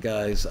weekend, you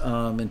guys.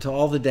 And to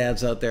all the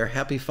dads out there,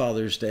 happy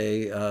Father's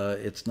Day.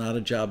 It's not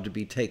a job to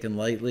be taken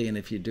lightly, and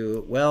if you do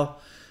it well,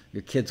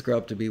 your kids grow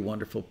up to be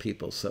wonderful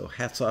people. So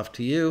hats off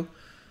to you.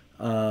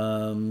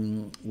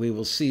 We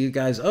will see you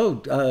guys.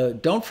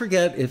 Don't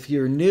forget, if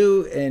you're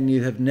new and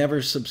you have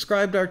never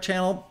subscribed our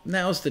channel,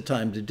 now's the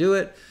time to do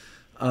it.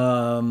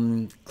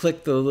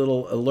 Click the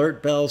little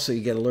alert bell so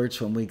you get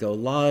alerts when we go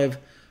live.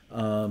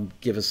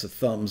 Give us a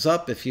thumbs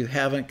up if you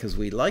haven't, because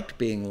we liked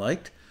being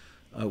liked.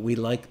 We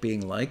like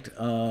being liked.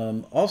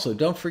 Also,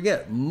 don't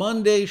forget,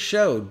 Monday's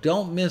show.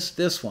 Don't miss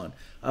this one.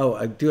 Oh,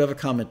 I do have a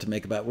comment to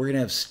make about it. We're going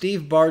to have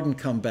Steve Barden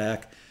come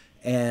back,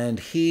 and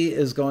he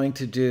is going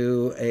to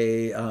do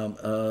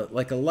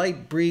like a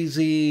light,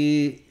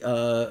 breezy,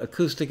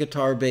 acoustic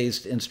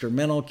guitar-based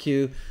instrumental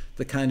cue,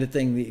 the kind of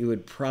thing that you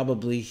would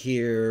probably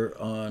hear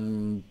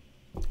on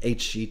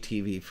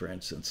HGTV, for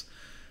instance.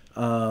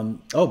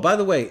 Oh, by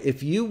the way,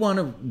 if you want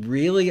to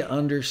really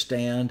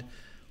understand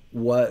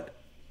what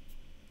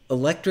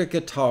electric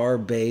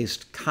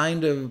guitar-based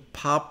kind of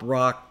pop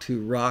rock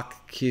to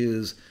rock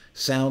cues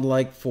sound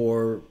like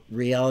for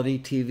reality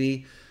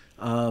TV,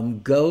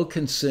 go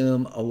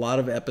consume a lot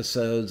of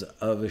episodes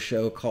of a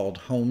show called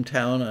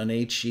Hometown on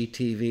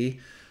HGTV.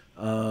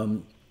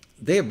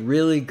 They have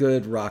really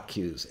good rock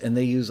cues, and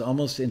they use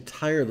almost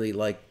entirely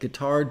like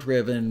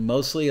guitar-driven,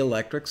 mostly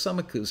electric, some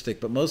acoustic,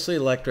 but mostly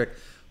electric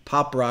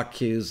pop rock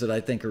cues that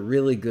I think are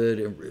really good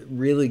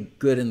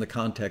in the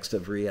context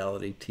of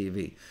reality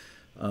TV.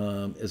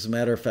 As a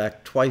matter of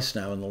fact, twice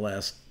now in the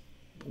last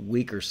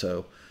week or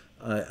so,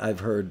 I've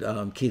heard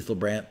Keith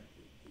LeBrant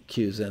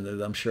cues in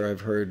it. I'm sure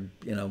I've heard,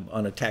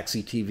 on a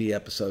Taxi TV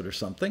episode or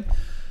something.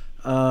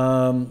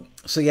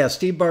 So yeah,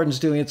 Steve Barden's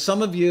doing it.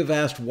 Some of you have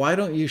asked, why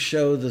don't you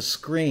show the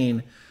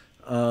screen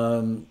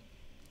so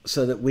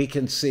that we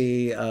can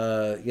see,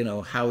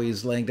 how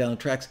he's laying down the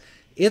tracks?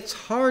 It's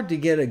hard to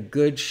get a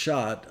good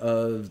shot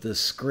of the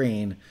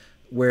screen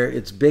where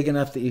it's big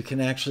enough that you can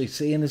actually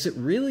see. And is it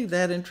really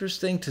that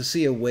interesting to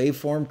see a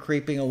waveform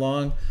creeping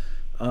along?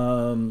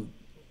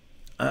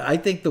 I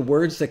think the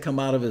words that come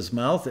out of his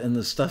mouth and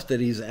the stuff that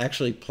he's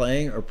actually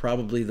playing are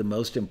probably the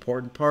most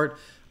important part.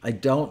 I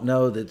don't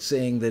know that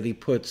seeing that he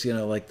puts,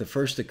 like the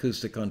first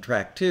acoustic on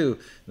track 2,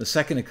 the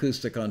second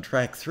acoustic on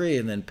track 3,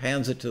 and then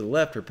pans it to the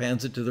left or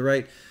pans it to the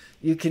right,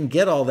 you can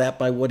get all that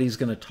by what he's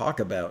going to talk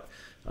about.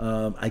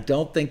 I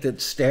don't think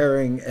that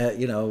staring at,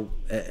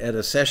 at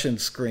a session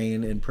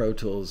screen in Pro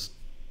Tools,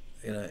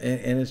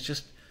 and it's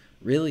just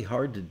really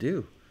hard to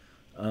do.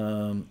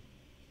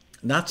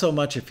 Not so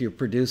much if you're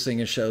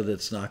producing a show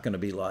that's not going to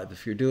be live.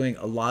 If you're doing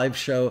a live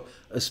show,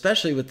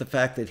 especially with the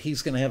fact that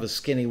he's going to have a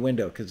skinny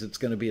window because it's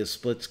going to be a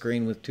split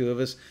screen with 2 of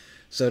us.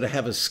 So to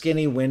have a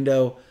skinny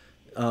window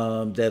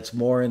that's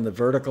more in the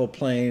vertical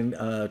plane,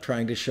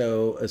 trying to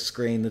show a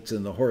screen that's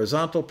in the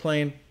horizontal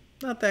plane,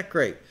 not that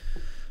great.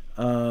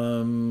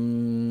 Yeah,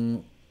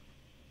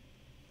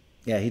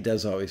 he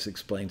does always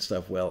explain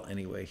stuff well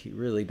anyway. He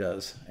really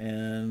does.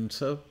 And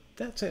so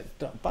that's it.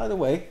 By the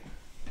way,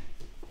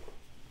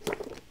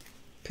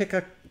 pick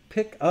up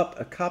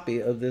a copy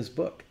of this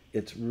book.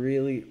 It's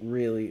really,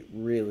 really,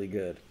 really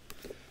good.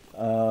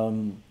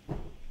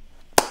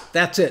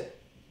 That's it.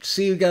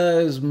 See you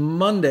guys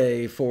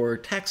Monday for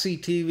Taxi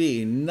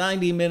TV,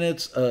 90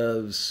 minutes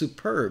of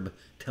superb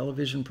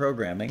television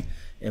programming.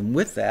 And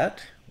with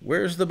that,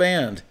 where's the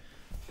band?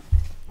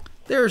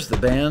 There's the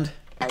band.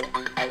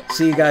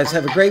 See you guys.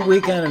 Have a great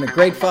weekend and a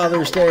great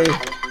Father's Day. Oh,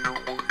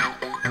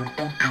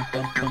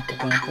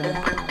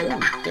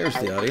 there's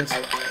the audience.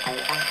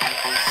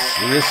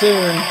 See you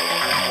soon.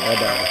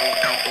 Bye-bye.